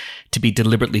somebody to be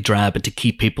deliberately drab and to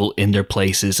keep people in their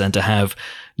places and to have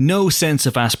no sense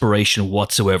of aspiration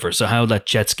whatsoever. So how that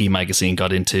jet ski magazine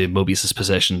got into Mobius's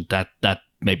possession, that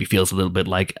maybe feels a little bit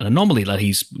like an anomaly, that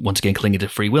he's once again clinging to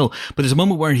free will. But there's a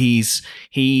moment where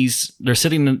they're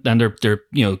sitting and they're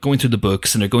going through the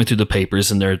books and they're going through the papers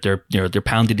and they're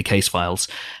pounding the case files,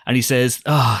 and he says,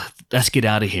 let's get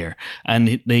out of here.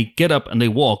 And they get up and they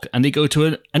walk and they go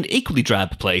to an equally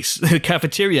drab place, the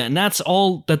cafeteria, and that's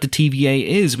all that the TVA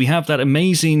is. We have that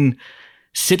amazing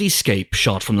cityscape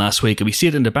shot from last week and we see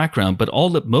it in the background, but all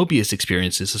that Mobius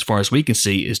experiences, as far as we can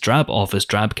see, is drab office,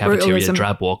 drab cafeteria,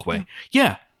 drab walkway.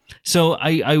 Yeah. So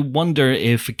I wonder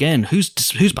if, again, who's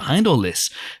behind all this?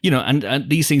 And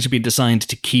these things are being designed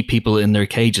to keep people in their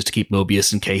cages, to keep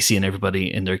Mobius and Casey and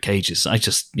everybody in their cages. I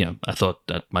thought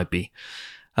that might be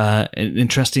An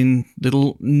interesting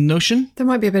little notion. There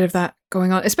might be a bit of that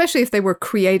going on, especially if they were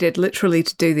created literally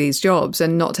to do these jobs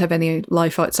and not to have any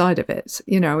life outside of it.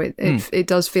 You know, it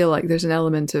does feel like there's an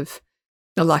element of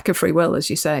a lack of free will, as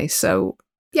you say. So,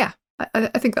 yeah, I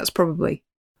think that's probably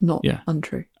not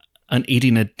untrue. And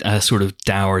eating a sort of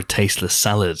dour, tasteless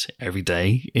salad every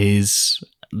day is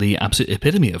the absolute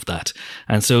epitome of that.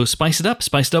 And so spice it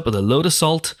up with a load of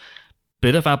salt,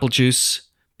 bit of apple juice,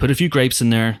 put a few grapes in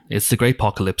there. It's the great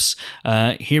apocalypse.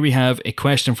 Here we have a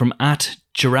question from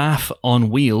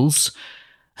 @giraffe-on-wheels.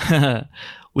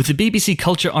 With the BBC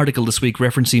Culture article this week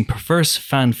referencing perverse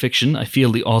fan fiction, I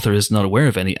feel the author is not aware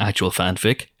of any actual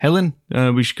fanfic. Helen,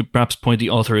 we should perhaps point the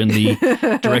author in the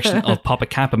direction of pop a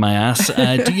cap in my ass.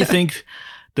 Do you think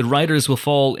the writers will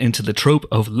fall into the trope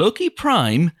of Loki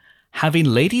Prime having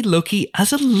Lady Loki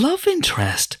as a love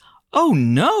interest? Oh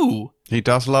no! He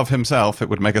does love himself. It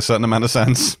would make a certain amount of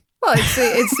sense. Well, it's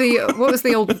the what was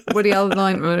the old Woody Allen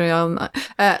line?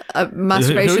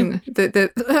 Masturbation.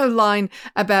 The line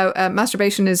about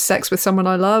masturbation is sex with someone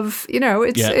I love. You know,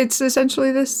 it's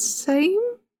essentially the same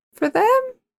for them.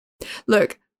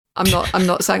 Look, I'm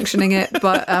not sanctioning it,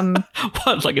 but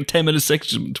what, like a 10-minute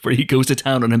section where he goes to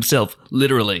town on himself,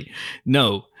 literally?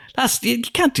 No, you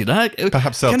can't do that.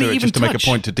 Perhaps they'll do it just to make a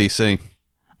point to DC.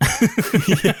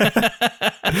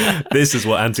 This is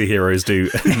what anti-heroes do.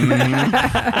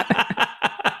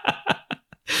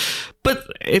 But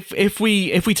if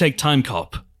we take Time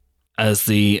Cop as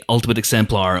the ultimate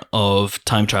exemplar of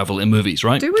time travel in movies,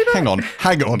 right? Do we? Hang on.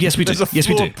 Yes, we do. There's a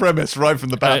flawed premise right from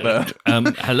the bat there.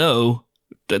 Hello.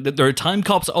 There are time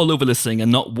cops all over this thing, and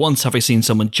not once have I seen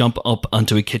someone jump up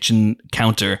onto a kitchen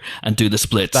counter and do the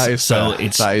splits. That is so fair.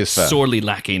 It's That is fair. sorely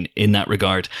lacking in that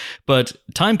regard. But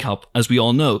Time Cop, as we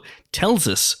all know, tells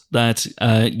us that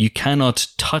you cannot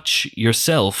touch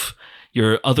yourself,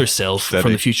 your other self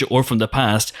from the future or from the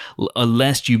past,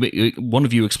 unless one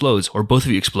of you explodes or both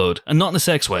of you explode, and not in a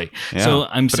sex way. Yeah. So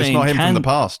I'm but saying, it's not him from the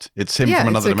past. It's him from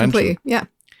another dimension.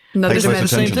 Another Takes place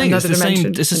dimension. It's the same thing. Another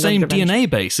dimension. It's the same DNA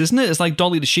base, isn't it? It's like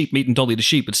Dolly the sheep meeting Dolly the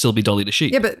sheep, but still be Dolly the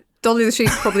sheep. Yeah, but Dolly the sheep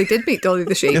probably did meet Dolly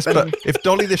the sheep. Yes, but if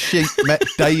Dolly the sheep met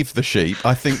Dave the sheep,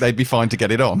 I think they'd be fine to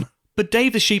get it on. But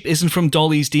Dave the sheep isn't from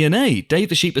Dolly's DNA. Dave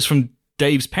the sheep is from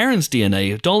Dave's parents'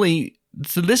 DNA. Dolly,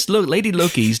 so this Lady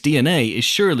Loki's DNA is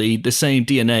surely the same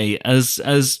DNA as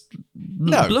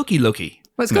Loki. Well,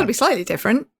 it's got to be slightly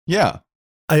different. Yeah.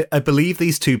 I believe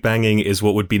these two banging is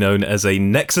what would be known as a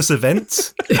nexus event.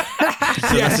 So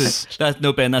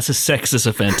Ben, that's a sexist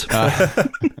event.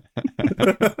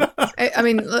 I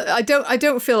mean, I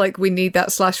don't feel like we need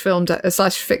that slash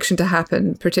fiction to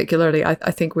happen particularly. I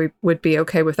think we would be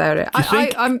okay without it.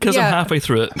 I'm halfway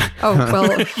through it. Oh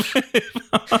well,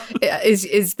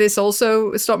 is this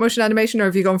also stop motion animation, or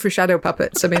have you gone for shadow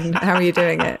puppets? I mean, how are you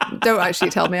doing it? Don't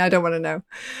actually tell me. I don't want to know.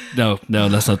 No,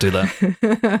 let's not do that.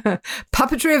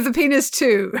 Puppetry of the penis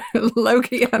too.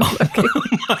 Loki and Loki. Oh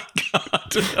my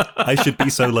god! I should be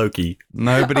so Loki.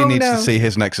 Nobody needs to see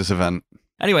his Nexus event.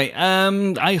 Anyway,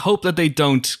 I hope that they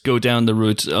don't go down the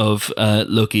route of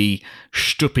Loki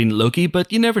stooping Loki,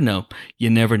 but you never know. You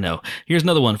never know. Here's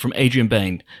another one from Adrian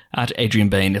Bain, @Adrian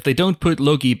Bain. If they don't put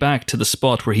Loki back to the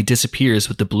spot where he disappears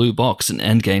with the blue box in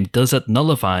Endgame, does that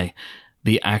nullify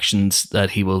the actions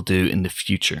that he will do in the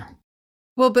future?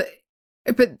 Well, but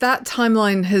that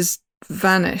timeline has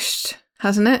vanished,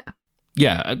 hasn't it?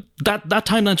 Yeah, that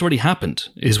timeline's already happened,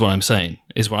 is what I'm saying,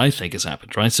 is what I think has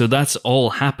happened, right? So that's all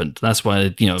happened. That's why,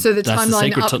 so the that's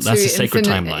timeline that's the sacred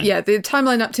timeline. Yeah, the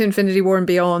timeline up to Infinity War and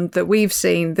beyond that we've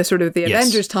seen, the sort of the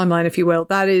Avengers timeline, if you will,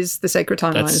 that is the sacred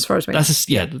timeline as far as we know.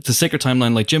 The sacred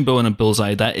timeline, like Jim Bowen and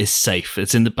Bullseye, that is safe.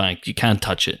 It's in the bank. You can't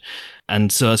touch it. And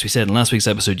so, as we said in last week's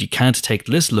episode, you can't take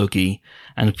this Loki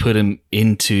and put him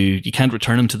you can't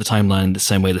return him to the timeline the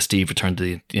same way that Steve returned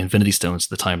the Infinity Stones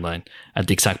to the timeline at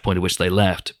the exact point at which they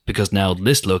left, because now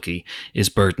this Loki is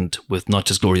burdened with not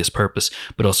just glorious purpose,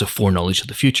 but also foreknowledge of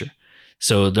the future.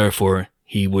 So therefore,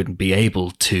 he wouldn't be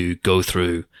able to go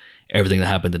through everything that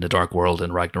happened in the Dark World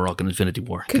and Ragnarok and Infinity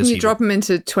War. Couldn't you drop him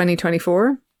into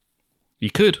 2024?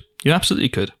 You could. You absolutely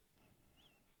could.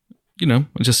 You know,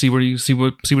 just see what he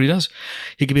does.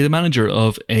 He could be the manager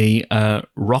of a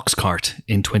rocks cart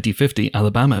in 2050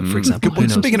 Alabama, for example. Well,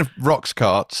 speaking of rocks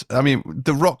carts, I mean,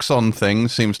 the rocks on thing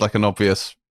seems like an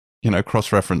obvious,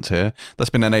 cross-reference here. That's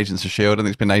been an Agents of S.H.I.E.L.D. I think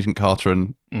it's been Agent Carter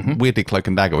and weirdly Cloak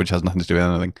and Dagger, which has nothing to do with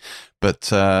anything. But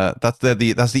that's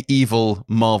the evil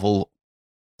Marvel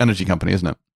energy company, isn't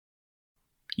it?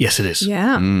 Yes, it is.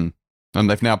 Yeah. And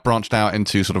they've now branched out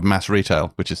into sort of mass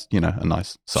retail, which is, a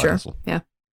nice side hustle. Yeah.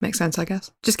 makes sense, I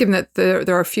guess. Just given that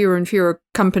there are fewer and fewer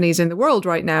companies in the world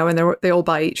right now, and they all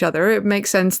buy each other, it makes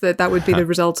sense that would be the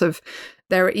result of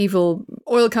their evil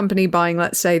oil company buying,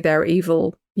 let's say, their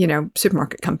evil,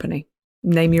 supermarket company.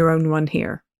 Name your own one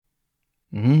here.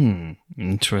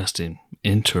 Interesting.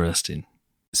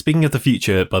 Speaking of the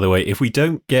future, by the way,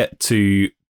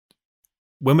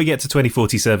 when we get to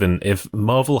 2047, if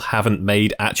Marvel haven't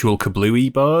made actual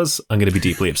kablooey bars, I'm going to be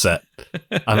deeply upset.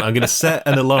 I'm going to set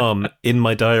an alarm in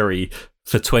my diary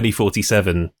for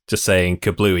 2047 just saying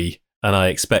kablooey, and I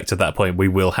expect at that point we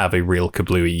will have a real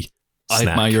kablooey snack.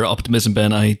 I admire your optimism,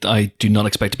 Ben. I do not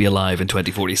expect to be alive in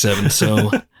 2047, so...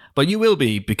 but you will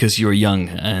be, because you're young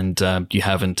and you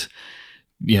haven't,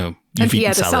 you've and he eaten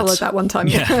had a salad that one time.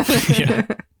 Yeah.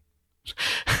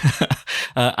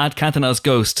 At Cathana's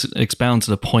Ghost expounds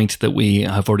on a point that we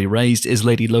have already raised. Is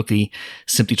Lady Loki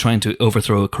simply trying to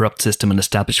overthrow a corrupt system and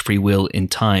establish free will in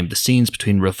time? The scenes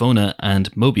between Ravonna and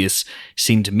Mobius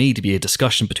seem to me to be a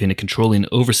discussion between a controlling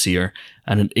overseer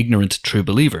and an ignorant true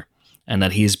believer, and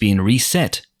that he is being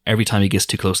reset every time he gets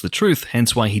too close to the truth,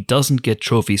 hence why he doesn't get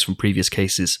trophies from previous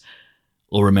cases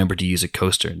or remember to use a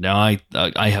coaster. Now,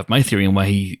 I have my theory on why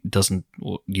he doesn't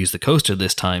use the coaster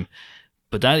this time,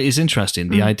 but that is interesting.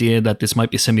 The idea that this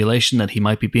might be a simulation, that he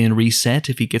might be being reset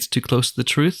if he gets too close to the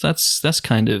truth, that's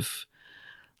kind of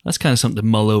something to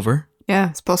mull over. Yeah,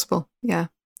 it's possible. Yeah.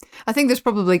 I think there's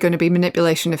probably going to be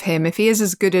manipulation of him. If he is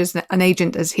as good as an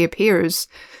agent as he appears,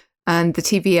 and the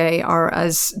TVA are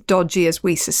as dodgy as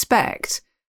we suspect,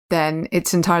 then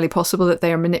it's entirely possible that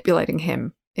they are manipulating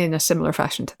him in a similar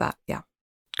fashion to that. Yeah.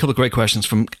 Couple of great questions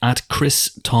from at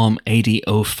Chris Tom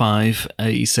 8005.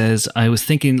 He says, I was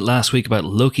thinking last week about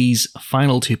Loki's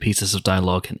final two pieces of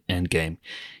dialogue in Endgame.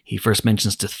 He first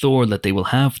mentions to Thor that they will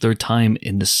have their time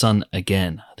in the sun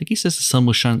again. I think he says the sun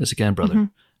will shine us again, brother.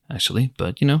 Actually,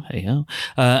 but hey ho.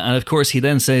 And of course, he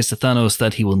then says to Thanos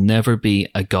that he will never be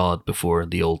a god before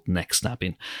the old neck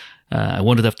snapping. I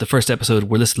wondered if the first episode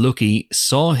where this Loki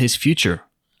saw his future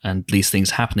and these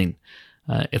things happening,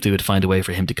 if they would find a way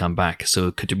for him to come back.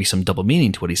 So could there be some double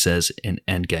meaning to what he says in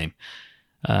Endgame?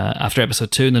 After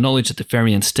episode 2, the knowledge that the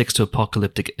variant sticks to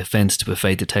apocalyptic events to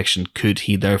evade detection, could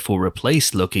he therefore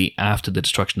replace Loki after the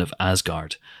destruction of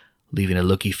Asgard, leaving a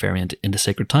Loki variant in the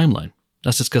sacred timeline?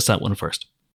 Let's discuss that one first.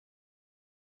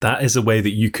 That is a way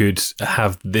that you could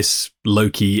have this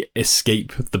Loki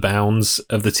escape the bounds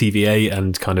of the TVA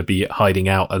and kind of be hiding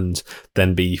out and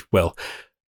then be,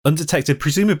 undetected,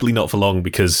 presumably not for long,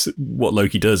 because what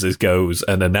Loki does is goes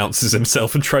and announces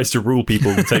himself and tries to rule people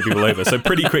and take people over. So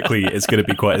pretty quickly, it's going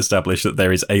to be quite established that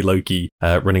there is a Loki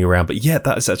running around. But yeah,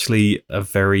 that is actually a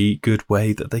very good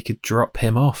way that they could drop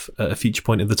him off at a future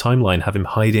point in the timeline, have him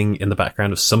hiding in the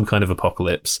background of some kind of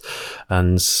apocalypse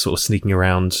and sort of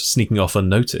sneaking off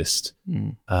unnoticed.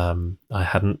 I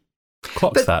hadn't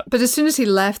clocked that. But as soon as he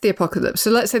left the apocalypse, so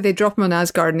let's say they drop him on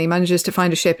Asgard and he manages to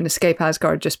find a ship and escape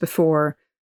Asgard just before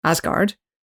Asgard,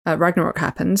 Ragnarok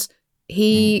happens,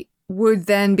 he would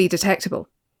then be detectable.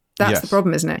 That's the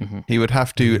problem, isn't it? He would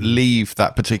have to leave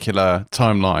that particular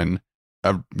timeline,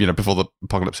 before the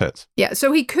apocalypse hits. Yeah,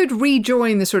 so he could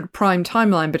rejoin the sort of prime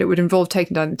timeline, but it would involve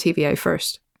taking down the TVA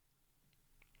first,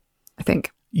 I think.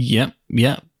 Yeah,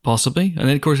 possibly. And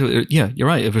then, of course, you're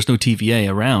right. If there's no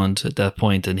TVA around at that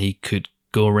point, then he could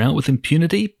go around with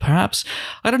impunity, perhaps.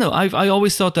 I don't know. I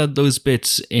always thought that those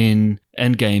bits in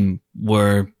Endgame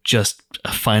were just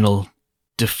a final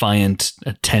defiant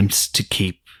attempts to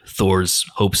keep Thor's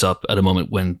hopes up at a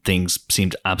moment when things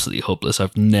seemed absolutely hopeless.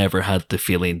 I've never had the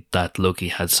feeling that Loki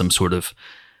had some sort of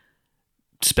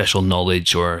special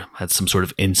knowledge or had some sort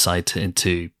of insight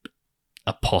into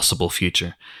a possible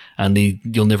future. And the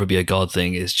 "you'll never be a god"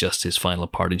 thing is just his final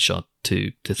parting shot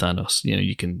to Thanos.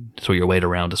 You can throw your weight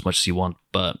around as much as you want,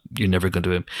 but you're never going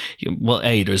to...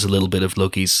 there's a little bit of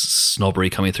Loki's snobbery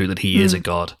coming through that he is a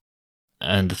god.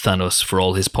 And Thanos, for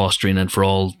all his posturing and for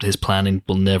all his planning,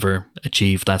 will never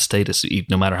achieve that status,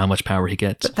 no matter how much power he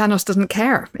gets. But Thanos doesn't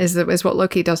care, is what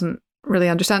Loki doesn't really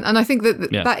understand. And I think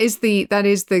that is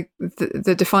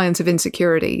the defiance of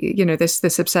insecurity,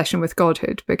 this obsession with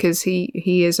godhood, because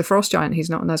he is a frost giant,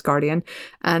 he's not an Asgardian,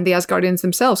 and the Asgardians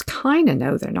themselves kind of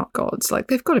know they're not gods. Like,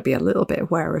 they've got to be a little bit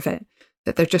aware of it,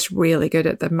 that they're just really good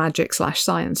at the magic /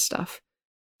 science stuff.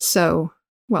 So,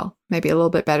 maybe a little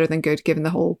bit better than good, given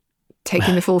the whole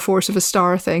taking the full force of a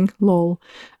star thing, lol.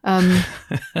 But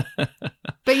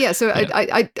yeah, so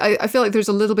I feel like there's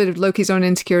a little bit of Loki's own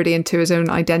insecurity into his own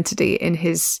identity in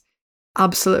his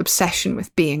absolute obsession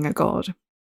with being a god.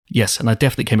 Yes, and I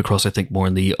definitely came across, I think, more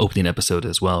in the opening episode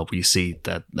as well, where you see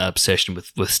that obsession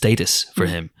with status for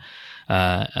him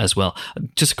as well.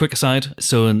 Just a quick aside,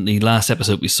 so in the last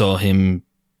episode we saw him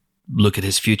look at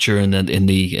his future and then in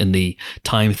the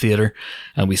time theater,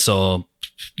 and we saw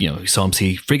him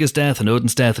see Frigga's death and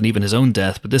Odin's death and even his own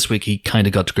death. But this week he kind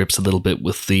of got to grips a little bit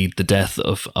with the death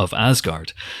of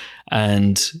Asgard.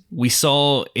 And we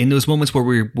saw in those moments where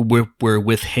we're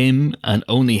with him and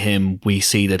only him, we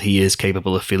see that he is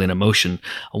capable of feeling emotion.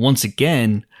 And once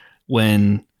again,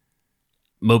 when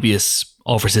Mobius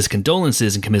offers his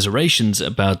condolences and commiserations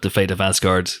about the fate of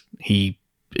Asgard, he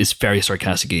is very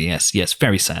sarcastic. Yes,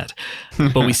 very sad.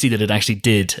 But we see that it actually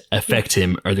did affect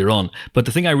him earlier on. But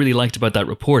the thing I really liked about that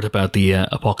report about the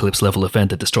apocalypse level event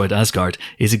that destroyed Asgard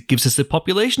is it gives us the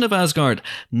population of Asgard,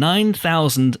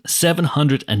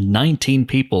 9,719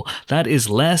 people. That is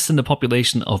less than the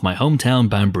population of my hometown,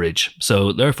 Banbridge.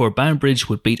 So therefore, Banbridge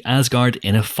would beat Asgard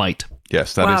in a fight.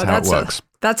 Yes, that is how it works.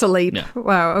 That's a leap. Yeah.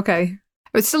 Wow, okay.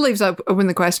 It still leaves open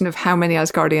the question of how many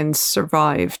Asgardians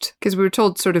survived. Because we were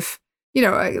told sort of,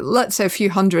 let's say a few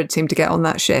hundred seemed to get on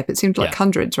that ship. It seemed like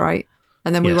hundreds, right?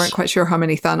 And then we weren't quite sure how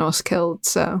many Thanos killed.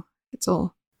 So it's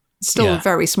still a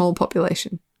very small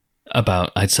population.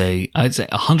 About, I'd say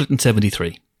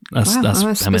 173. That's how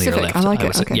many are left. I like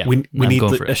it. Okay. Yeah, we need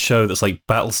a show that's like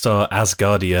Battlestar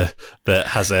Asgardia that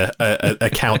has a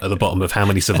count at the bottom of how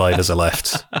many survivors are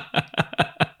left.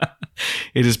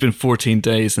 It has been 14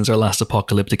 days since our last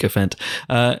apocalyptic event.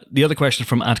 The other question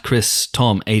from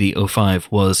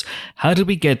 @ChrisTom8005 was, how did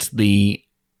we get the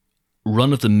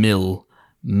run-of-the-mill,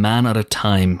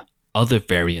 man-at-a-time other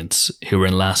variants who were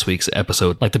in last week's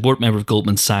episode, like the board member of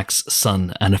Goldman Sachs'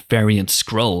 son and a variant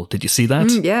Skrull? Did you see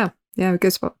that? Yeah,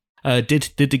 good spot.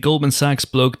 Did the Goldman Sachs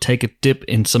bloke take a dip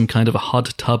in some kind of a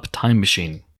hot tub time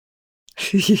machine?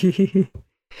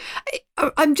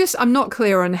 I'm not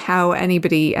clear on how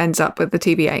anybody ends up with the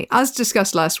TVA. As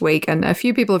discussed last week, and a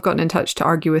few people have gotten in touch to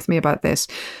argue with me about this.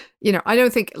 I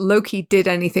don't think Loki did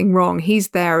anything wrong. He's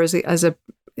there as a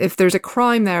if there's a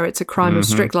crime there, it's a crime of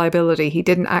strict liability. He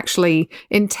didn't actually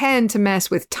intend to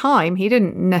mess with time. He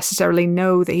didn't necessarily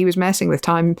know that he was messing with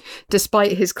time,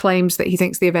 despite his claims that he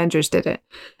thinks the Avengers did it.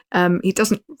 He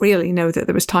doesn't really know that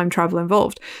there was time travel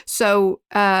involved. So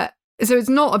it's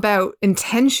not about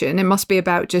intention. It must be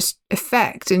about just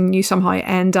effect, and you somehow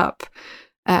end up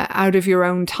out of your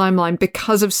own timeline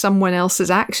because of someone else's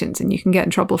actions, and you can get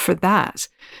in trouble for that.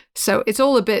 So it's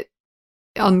all a bit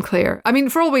unclear. I mean,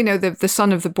 for all we know, the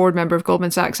son of the board member of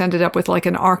Goldman Sachs ended up with like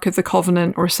an Ark of the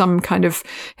Covenant or some kind of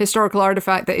historical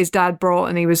artifact that his dad brought,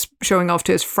 and he was showing off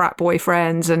to his frat boy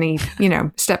friends, and he,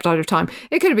 stepped out of time.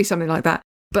 It could be something like that.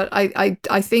 But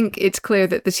I think it's clear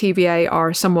that the TVA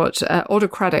are somewhat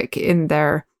autocratic in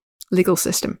their legal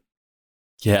system.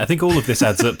 Yeah, I think all of this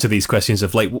adds up to these questions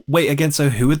of like, wait, again, so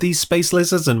who are these space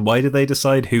lizards and why do they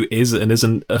decide who is and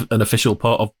isn't an official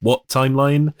part of what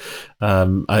timeline?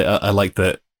 I like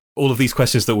that all of these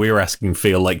questions that we were asking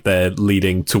feel like they're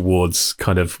leading towards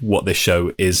kind of what this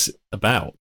show is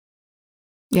about.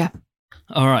 Yeah.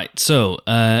 All right, so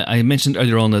I mentioned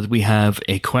earlier on that we have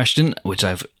a question, which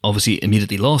I've obviously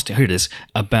immediately lost. Here it is,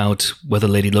 about whether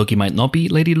Lady Loki might not be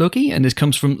Lady Loki, and this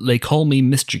comes from They Call Me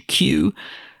Mr. Q.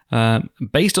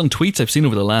 Based on tweets I've seen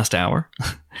over the last hour,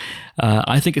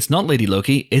 I think it's not Lady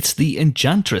Loki, it's the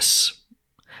Enchantress.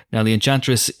 Now, the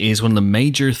Enchantress is one of the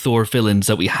major Thor villains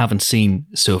that we haven't seen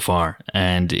so far,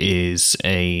 and is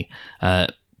a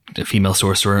female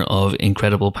sorcerer of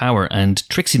incredible power and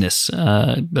tricksiness,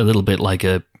 a little bit like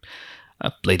a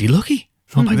Lady Loki.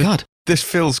 Oh my god. This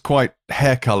feels quite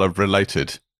hair color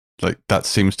related. Like, that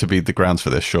seems to be the grounds for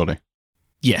this, surely.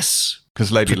 Yes.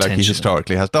 Because Lady Loki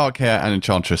historically has dark hair and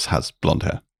Enchantress has blonde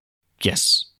hair.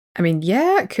 Yes. I mean,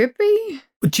 yeah, it could be.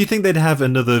 Do you think they'd have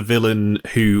another villain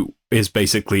who is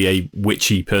basically a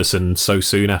witchy person so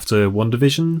soon after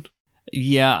WandaVision?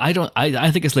 Yeah,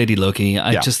 I think it's Lady Loki.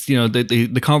 Just,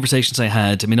 the conversations I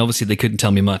had, I mean, obviously they couldn't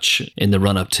tell me much in the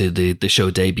run up to the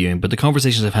show debuting, but the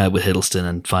conversations I've had with Hiddleston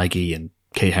and Feige and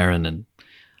Kate Herron and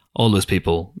all those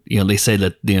people, they say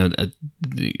that,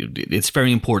 it's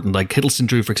very important. Like Hiddleston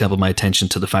drew, for example, my attention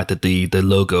to the fact that the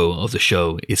logo of the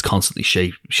show is constantly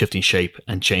shifting shape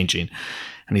and changing.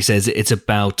 And he says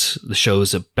the show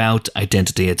is about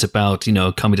identity. It's about,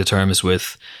 coming to terms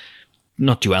with,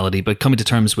 not duality, but coming to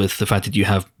terms with the fact that you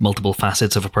have multiple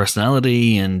facets of a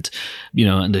personality, and,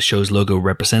 and the show's logo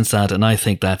represents that. And I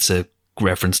think that's a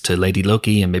reference to Lady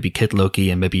Loki and maybe Kit Loki,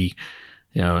 and maybe,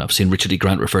 I've seen Richard E.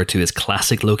 Grant referred to as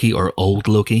classic Loki or old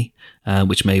Loki,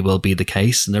 which may well be the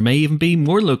case. And there may even be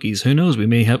more Lokis. Who knows? We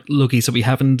may have Lokis that we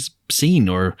haven't seen,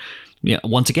 or,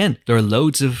 once again, there are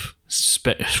loads of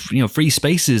free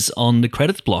spaces on the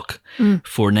credits block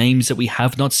for names that we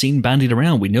have not seen bandied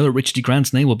around. We know that Richard E.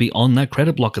 Grant's name will be on that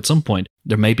credit block at some point.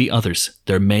 There may be others.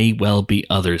 There may well be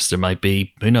others. There might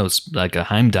be, who knows, like a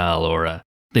Heimdall or a...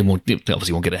 They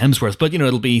obviously won't get a Hemsworth, but,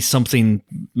 it'll be something,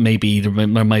 maybe there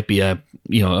might be a,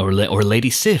 or Lady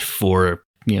Sif, or,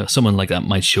 someone like that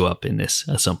might show up in this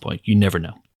at some point. You never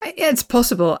know. Yeah, it's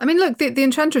possible. I mean, look, the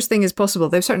Enchantress thing is possible.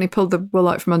 They've certainly pulled the wool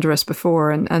out from under us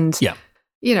before. And yeah.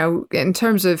 In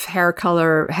terms of hair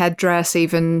color, headdress,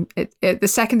 even, the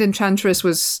second Enchantress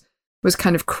was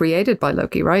kind of created by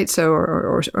Loki, right? So,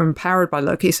 or empowered by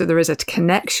Loki. So there is a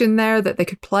connection there that they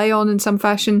could play on in some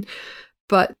fashion.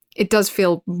 But it does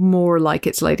feel more like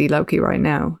it's Lady Loki right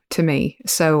now to me.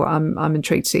 So I'm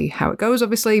intrigued to see how it goes,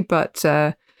 obviously. But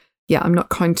I'm not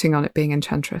counting on it being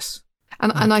Enchantress.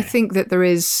 And I think that there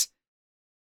is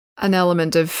an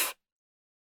element of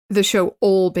the show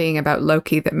all being about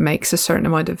Loki that makes a certain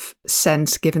amount of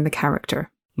sense given the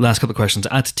character. Last couple of questions.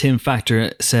 At Tim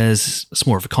Factor says, it's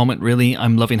more of a comment really,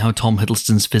 I'm loving how Tom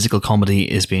Hiddleston's physical comedy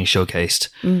is being showcased.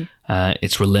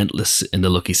 It's relentless in the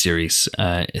Loki series.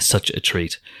 It's such a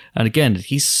treat. And again,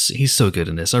 he's so good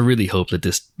in this. I really hope that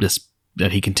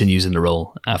that he continues in the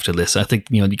role after this. I think,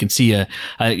 you can see a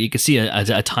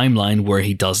timeline where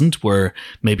he doesn't, where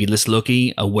maybe this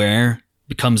Loki aware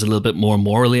becomes a little bit more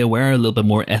morally aware, a little bit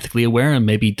more ethically aware, and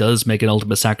maybe does make an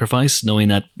ultimate sacrifice, knowing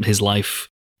that his life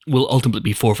will ultimately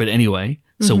be forfeit anyway.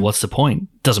 So what's the point?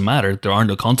 Doesn't matter. There are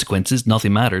no consequences.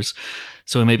 Nothing matters.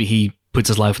 So maybe he puts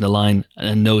his life on the line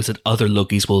and knows that other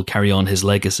Lokis will carry on his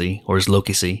legacy or his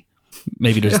Lokicy.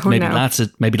 Maybe that's a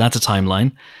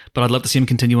timeline. But I'd love to see him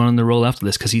continue on in the role after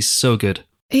this because he's so good.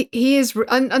 He is,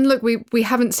 and look, we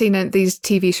haven't seen these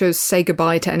TV shows say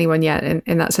goodbye to anyone yet.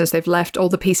 In that sense, they've left all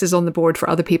the pieces on the board for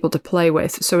other people to play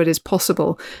with, so it is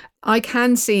possible. I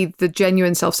can see the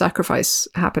genuine self-sacrifice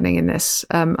happening in this,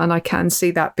 and I can see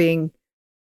that being,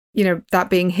 that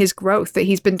being his growth. That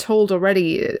he's been told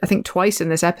already, I think twice in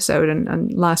this episode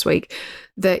and last week,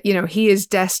 that he is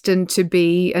destined to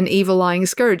be an evil lying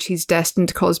scourge. He's destined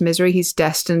to cause misery. He's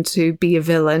destined to be a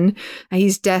villain. And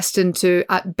he's destined to,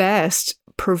 at best,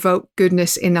 provoke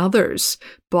goodness in others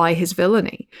by his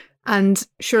villainy. And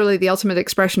surely the ultimate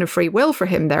expression of free will for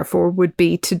him, therefore, would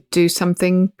be to do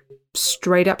something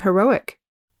straight up heroic.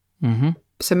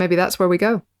 So maybe that's where we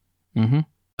go.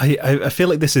 I feel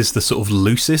like this is the sort of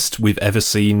loosest we've ever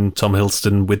seen Tom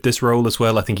Hiddleston with this role as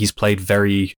well. I think he's played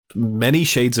very many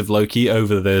shades of Loki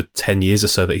over the 10 years or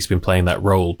so that he's been playing that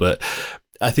role, but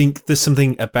I think there's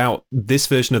something about this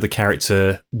version of the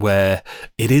character where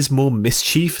it is more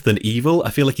mischief than evil.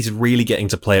 I feel like he's really getting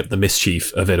to play up the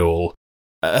mischief of it all.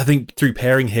 I think through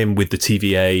pairing him with the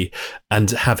TVA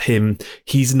and have him,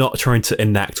 he's not trying to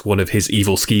enact one of his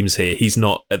evil schemes here. He's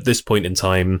not, at this point in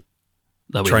time,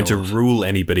 trying to rule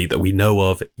anybody that we know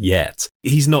of yet.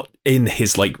 He's not in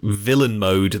his villain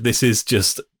mode. This is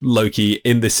just Loki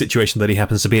in this situation that he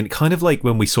happens to be in. Kind of like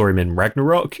when we saw him in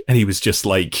Ragnarok and he was just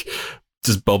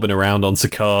bobbing around on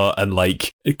Sakaar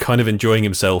and kind of enjoying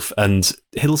himself, and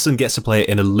Hiddleston gets to play it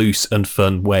in a loose and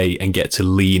fun way and get to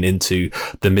lean into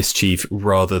the mischief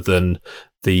rather than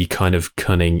the kind of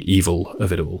cunning evil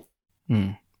of it all.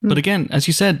 But again, as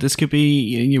you said, this could be,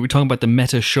 you were talking about the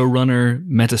meta showrunner,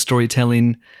 meta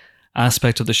storytelling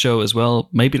aspect of the show as well.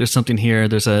 Maybe there's something here,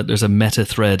 there's a meta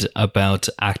thread about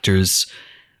actors.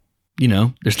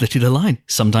 There's literally the line.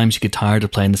 Sometimes you get tired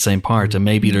of playing the same part, and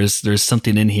maybe there's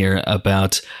something in here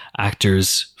about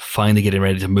actors finally getting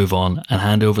ready to move on and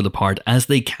hand over the part as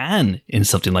they can in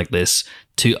something like this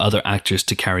to other actors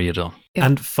to carry it on. Yeah.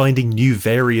 And finding new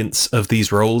variants of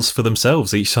these roles for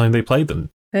themselves each time they play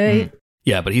them. Hey.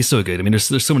 Yeah, but he's so good. I mean,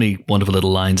 there's so many wonderful little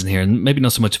lines in here, and maybe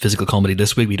not so much physical comedy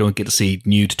this week. We don't get to see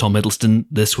nude Tom Hiddleston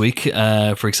this week,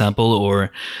 for example, or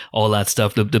all that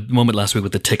stuff. The moment last week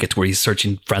with the ticket where he's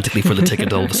searching frantically for the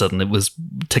ticket all of a sudden, it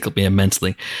tickled me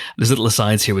immensely. There's little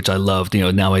asides here which I loved.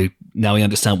 Now I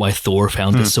understand why Thor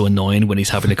found this so annoying when he's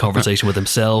having a conversation with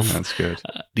himself. That's good.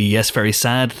 The yes, very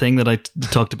sad thing that I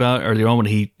talked about earlier on when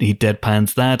he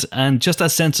deadpans that, and just that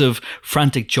sense of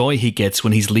frantic joy he gets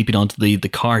when he's leaping onto the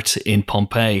cart in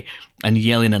Pompeii and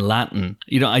yelling in Latin.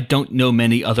 I don't know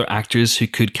many other actors who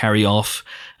could carry off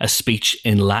a speech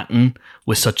in Latin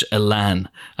with such elan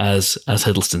as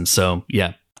Hiddleston. So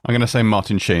yeah, I'm going to say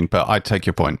Martin Sheen, but I take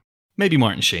your point. Maybe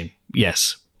Martin Sheen.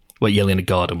 Yes, yelling at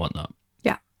God and whatnot.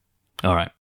 Yeah. All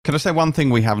right. Can I say one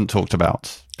thing we haven't talked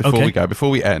about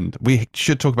before we end? We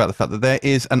should talk about the fact that there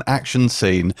is an action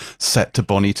scene set to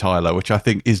Bonnie Tyler, which I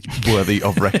think is worthy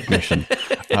of recognition.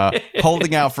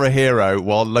 holding out for a hero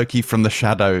while Loki from the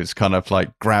shadows kind of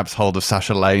like grabs hold of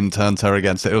Sasha Lane, turns her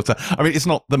against it. I mean, it's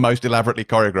not the most elaborately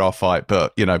choreographed fight,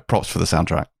 but, you know, props for the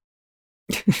soundtrack.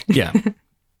 Yeah.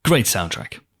 Great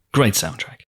soundtrack. Great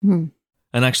soundtrack. And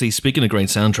actually, speaking of great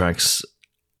soundtracks,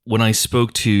 when I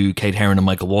spoke to Kate Herron and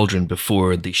Michael Waldron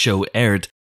before the show aired,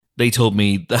 they told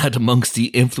me that amongst the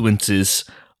influences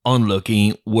on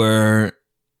Loki were,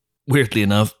 weirdly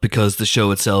enough, because the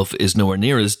show itself is nowhere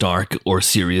near as dark or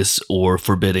serious or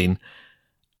forbidding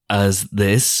as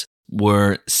this,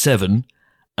 were Seven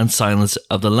and Silence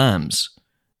of the Lambs.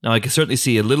 Now, I can certainly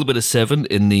see a little bit of Seven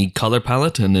in the color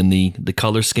palette and in the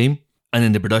color scheme and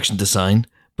in the production design.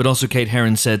 But also Kate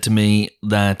Herron said to me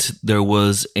that there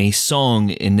was a song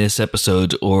in this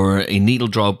episode, or a needle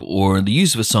drop, or the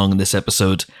use of a song in this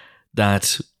episode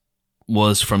that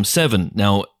was from Seven.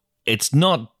 Now, it's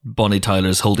not Bonnie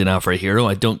Tyler's Holding Out for a Hero.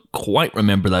 I don't quite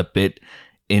remember that bit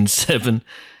in Seven.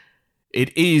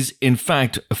 It is, in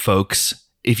fact, folks,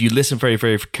 if you listen very,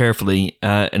 very carefully,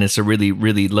 and it's a really,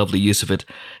 really lovely use of it,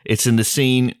 it's in the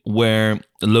scene where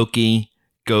Loki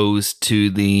goes to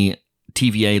the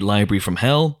TVA library from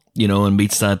hell, you know, and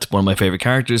meets that one of my favorite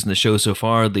characters in the show so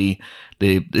far, the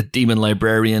demon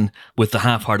librarian with the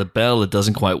half-hearted bell. It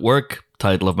doesn't quite work.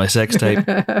 Title of my sex tape.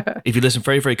 If you listen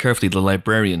very, very carefully, the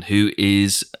librarian, who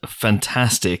is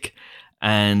fantastic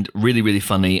and really, really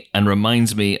funny and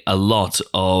reminds me a lot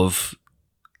of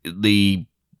the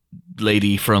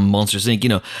lady from Monsters, Inc., you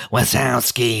know,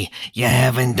 Wazowski, you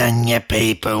haven't done your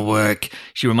paperwork.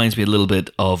 She reminds me a little bit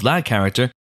of that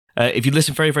character. If you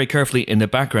listen very, very carefully in the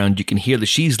background, you can hear that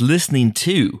she's listening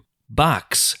to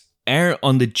Bach's Air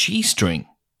on the G String.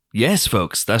 Yes,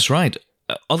 folks, that's right.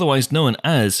 Otherwise known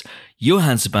as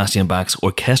Johann Sebastian Bach's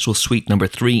Orchestral Suite No.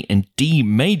 3 in D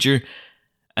major.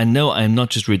 And no, I'm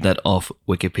not just reading that off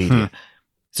Wikipedia.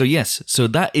 So yes, so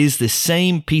that is the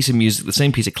same piece of music, the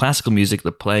same piece of classical music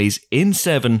that plays in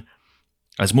Seven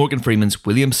as Morgan Freeman's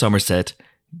William Somerset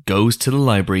goes to the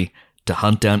library to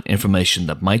hunt down information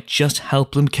that might just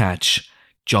help them catch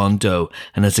John Doe.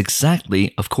 And that's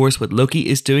exactly, of course, what Loki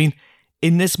is doing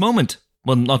in this moment.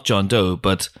 Well, not John Doe,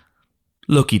 but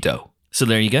Loki Doe. So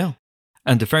there you go.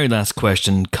 And the very last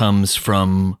question comes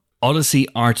from Odyssey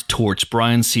Art Torch,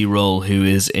 Brian C. Roll, who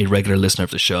is a regular listener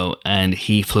of the show, and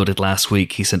he floated last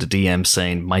week. He sent a DM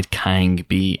saying, might Kang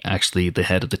be actually the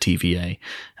head of the TVA?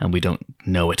 And we don't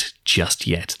know it just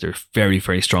yet. There are very,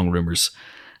 very strong rumours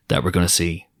that we're going to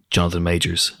see Jonathan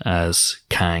Majors as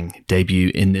Kang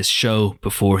debut in this show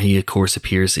before he, of course,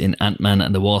 appears in Ant-Man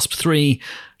and the Wasp 3,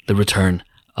 The Return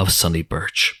of Sonny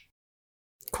Birch.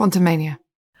 Quantumania.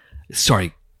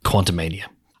 Sorry, Quantumania.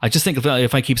 I just think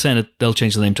if I keep saying it, they'll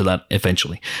change the name to that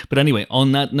eventually. But anyway,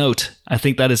 on that note, I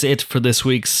think that is it for this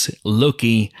week's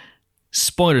Loki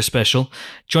spoiler special.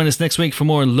 Join us next week for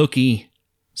more Loki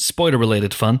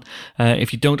spoiler-related fun.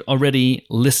 If you don't already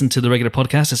listen to the regular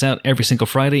podcast, it's out every single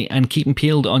Friday, and keep them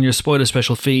peeled on your spoiler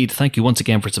special feed. Thank you once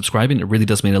again for subscribing. It really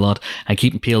does mean a lot. And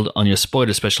keep them peeled on your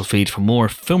spoiler special feed for more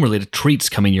film-related treats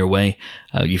coming your way.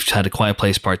 You've had A Quiet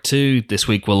Place Part 2. This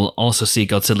week we'll also see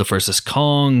Godzilla vs.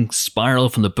 Kong, Spiral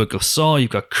from the Book of Saw.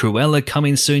 You've got Cruella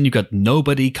coming soon. You've got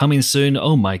Nobody coming soon.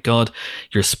 Oh my God,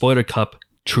 your spoiler cup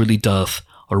truly doth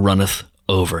or runneth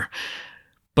over.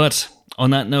 But on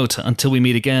that note, until we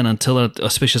meet again, until an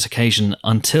auspicious occasion,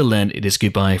 until then, it is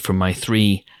goodbye from my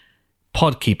three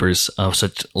podkeepers of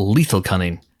such lethal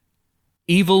cunning.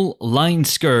 Evil Line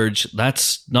Scourge,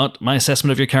 that's not my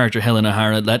assessment of your character, Helen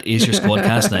O'Hara, that is your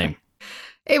squadcast name.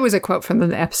 It was a quote from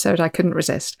the episode, I couldn't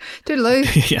resist.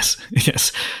 Toodaloo.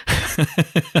 Yes.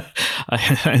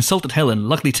 I insulted Helen,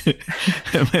 luckily to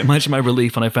imagine my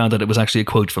relief when I found that it was actually a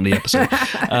quote from the episode.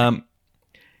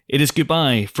 It is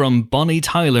goodbye from Bonnie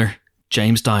Tyler,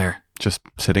 James Dyer. Just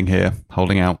sitting here,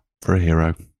 holding out for a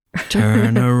hero.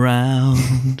 Turn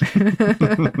around.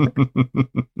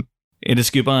 It is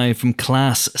goodbye from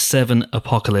Class 7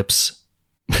 Apocalypse,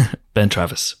 Ben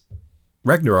Travis.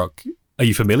 Ragnarok, are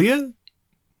you familiar?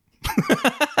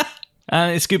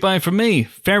 It's goodbye from me,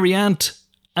 Fairy Ant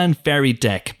and Fairy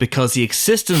Deck, because the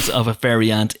existence of a Fairy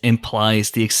Ant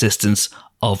implies the existence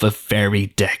of a Fairy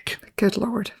Deck. Good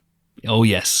Lord. Oh,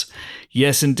 yes.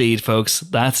 Yes, indeed, folks.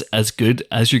 That's as good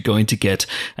as you're going to get.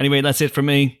 Anyway, that's it for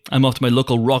me. I'm off to my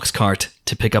local Rocks cart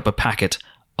to pick up a packet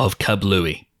of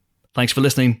Kablooey. Thanks for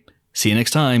listening. See you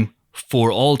next time.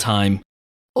 For all time.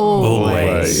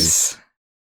 Always.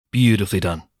 Beautifully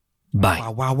done. Bye.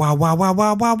 Wow, wow, wow, wow, wow,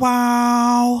 wow, wow,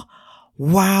 wow.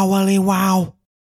 Wowally wow.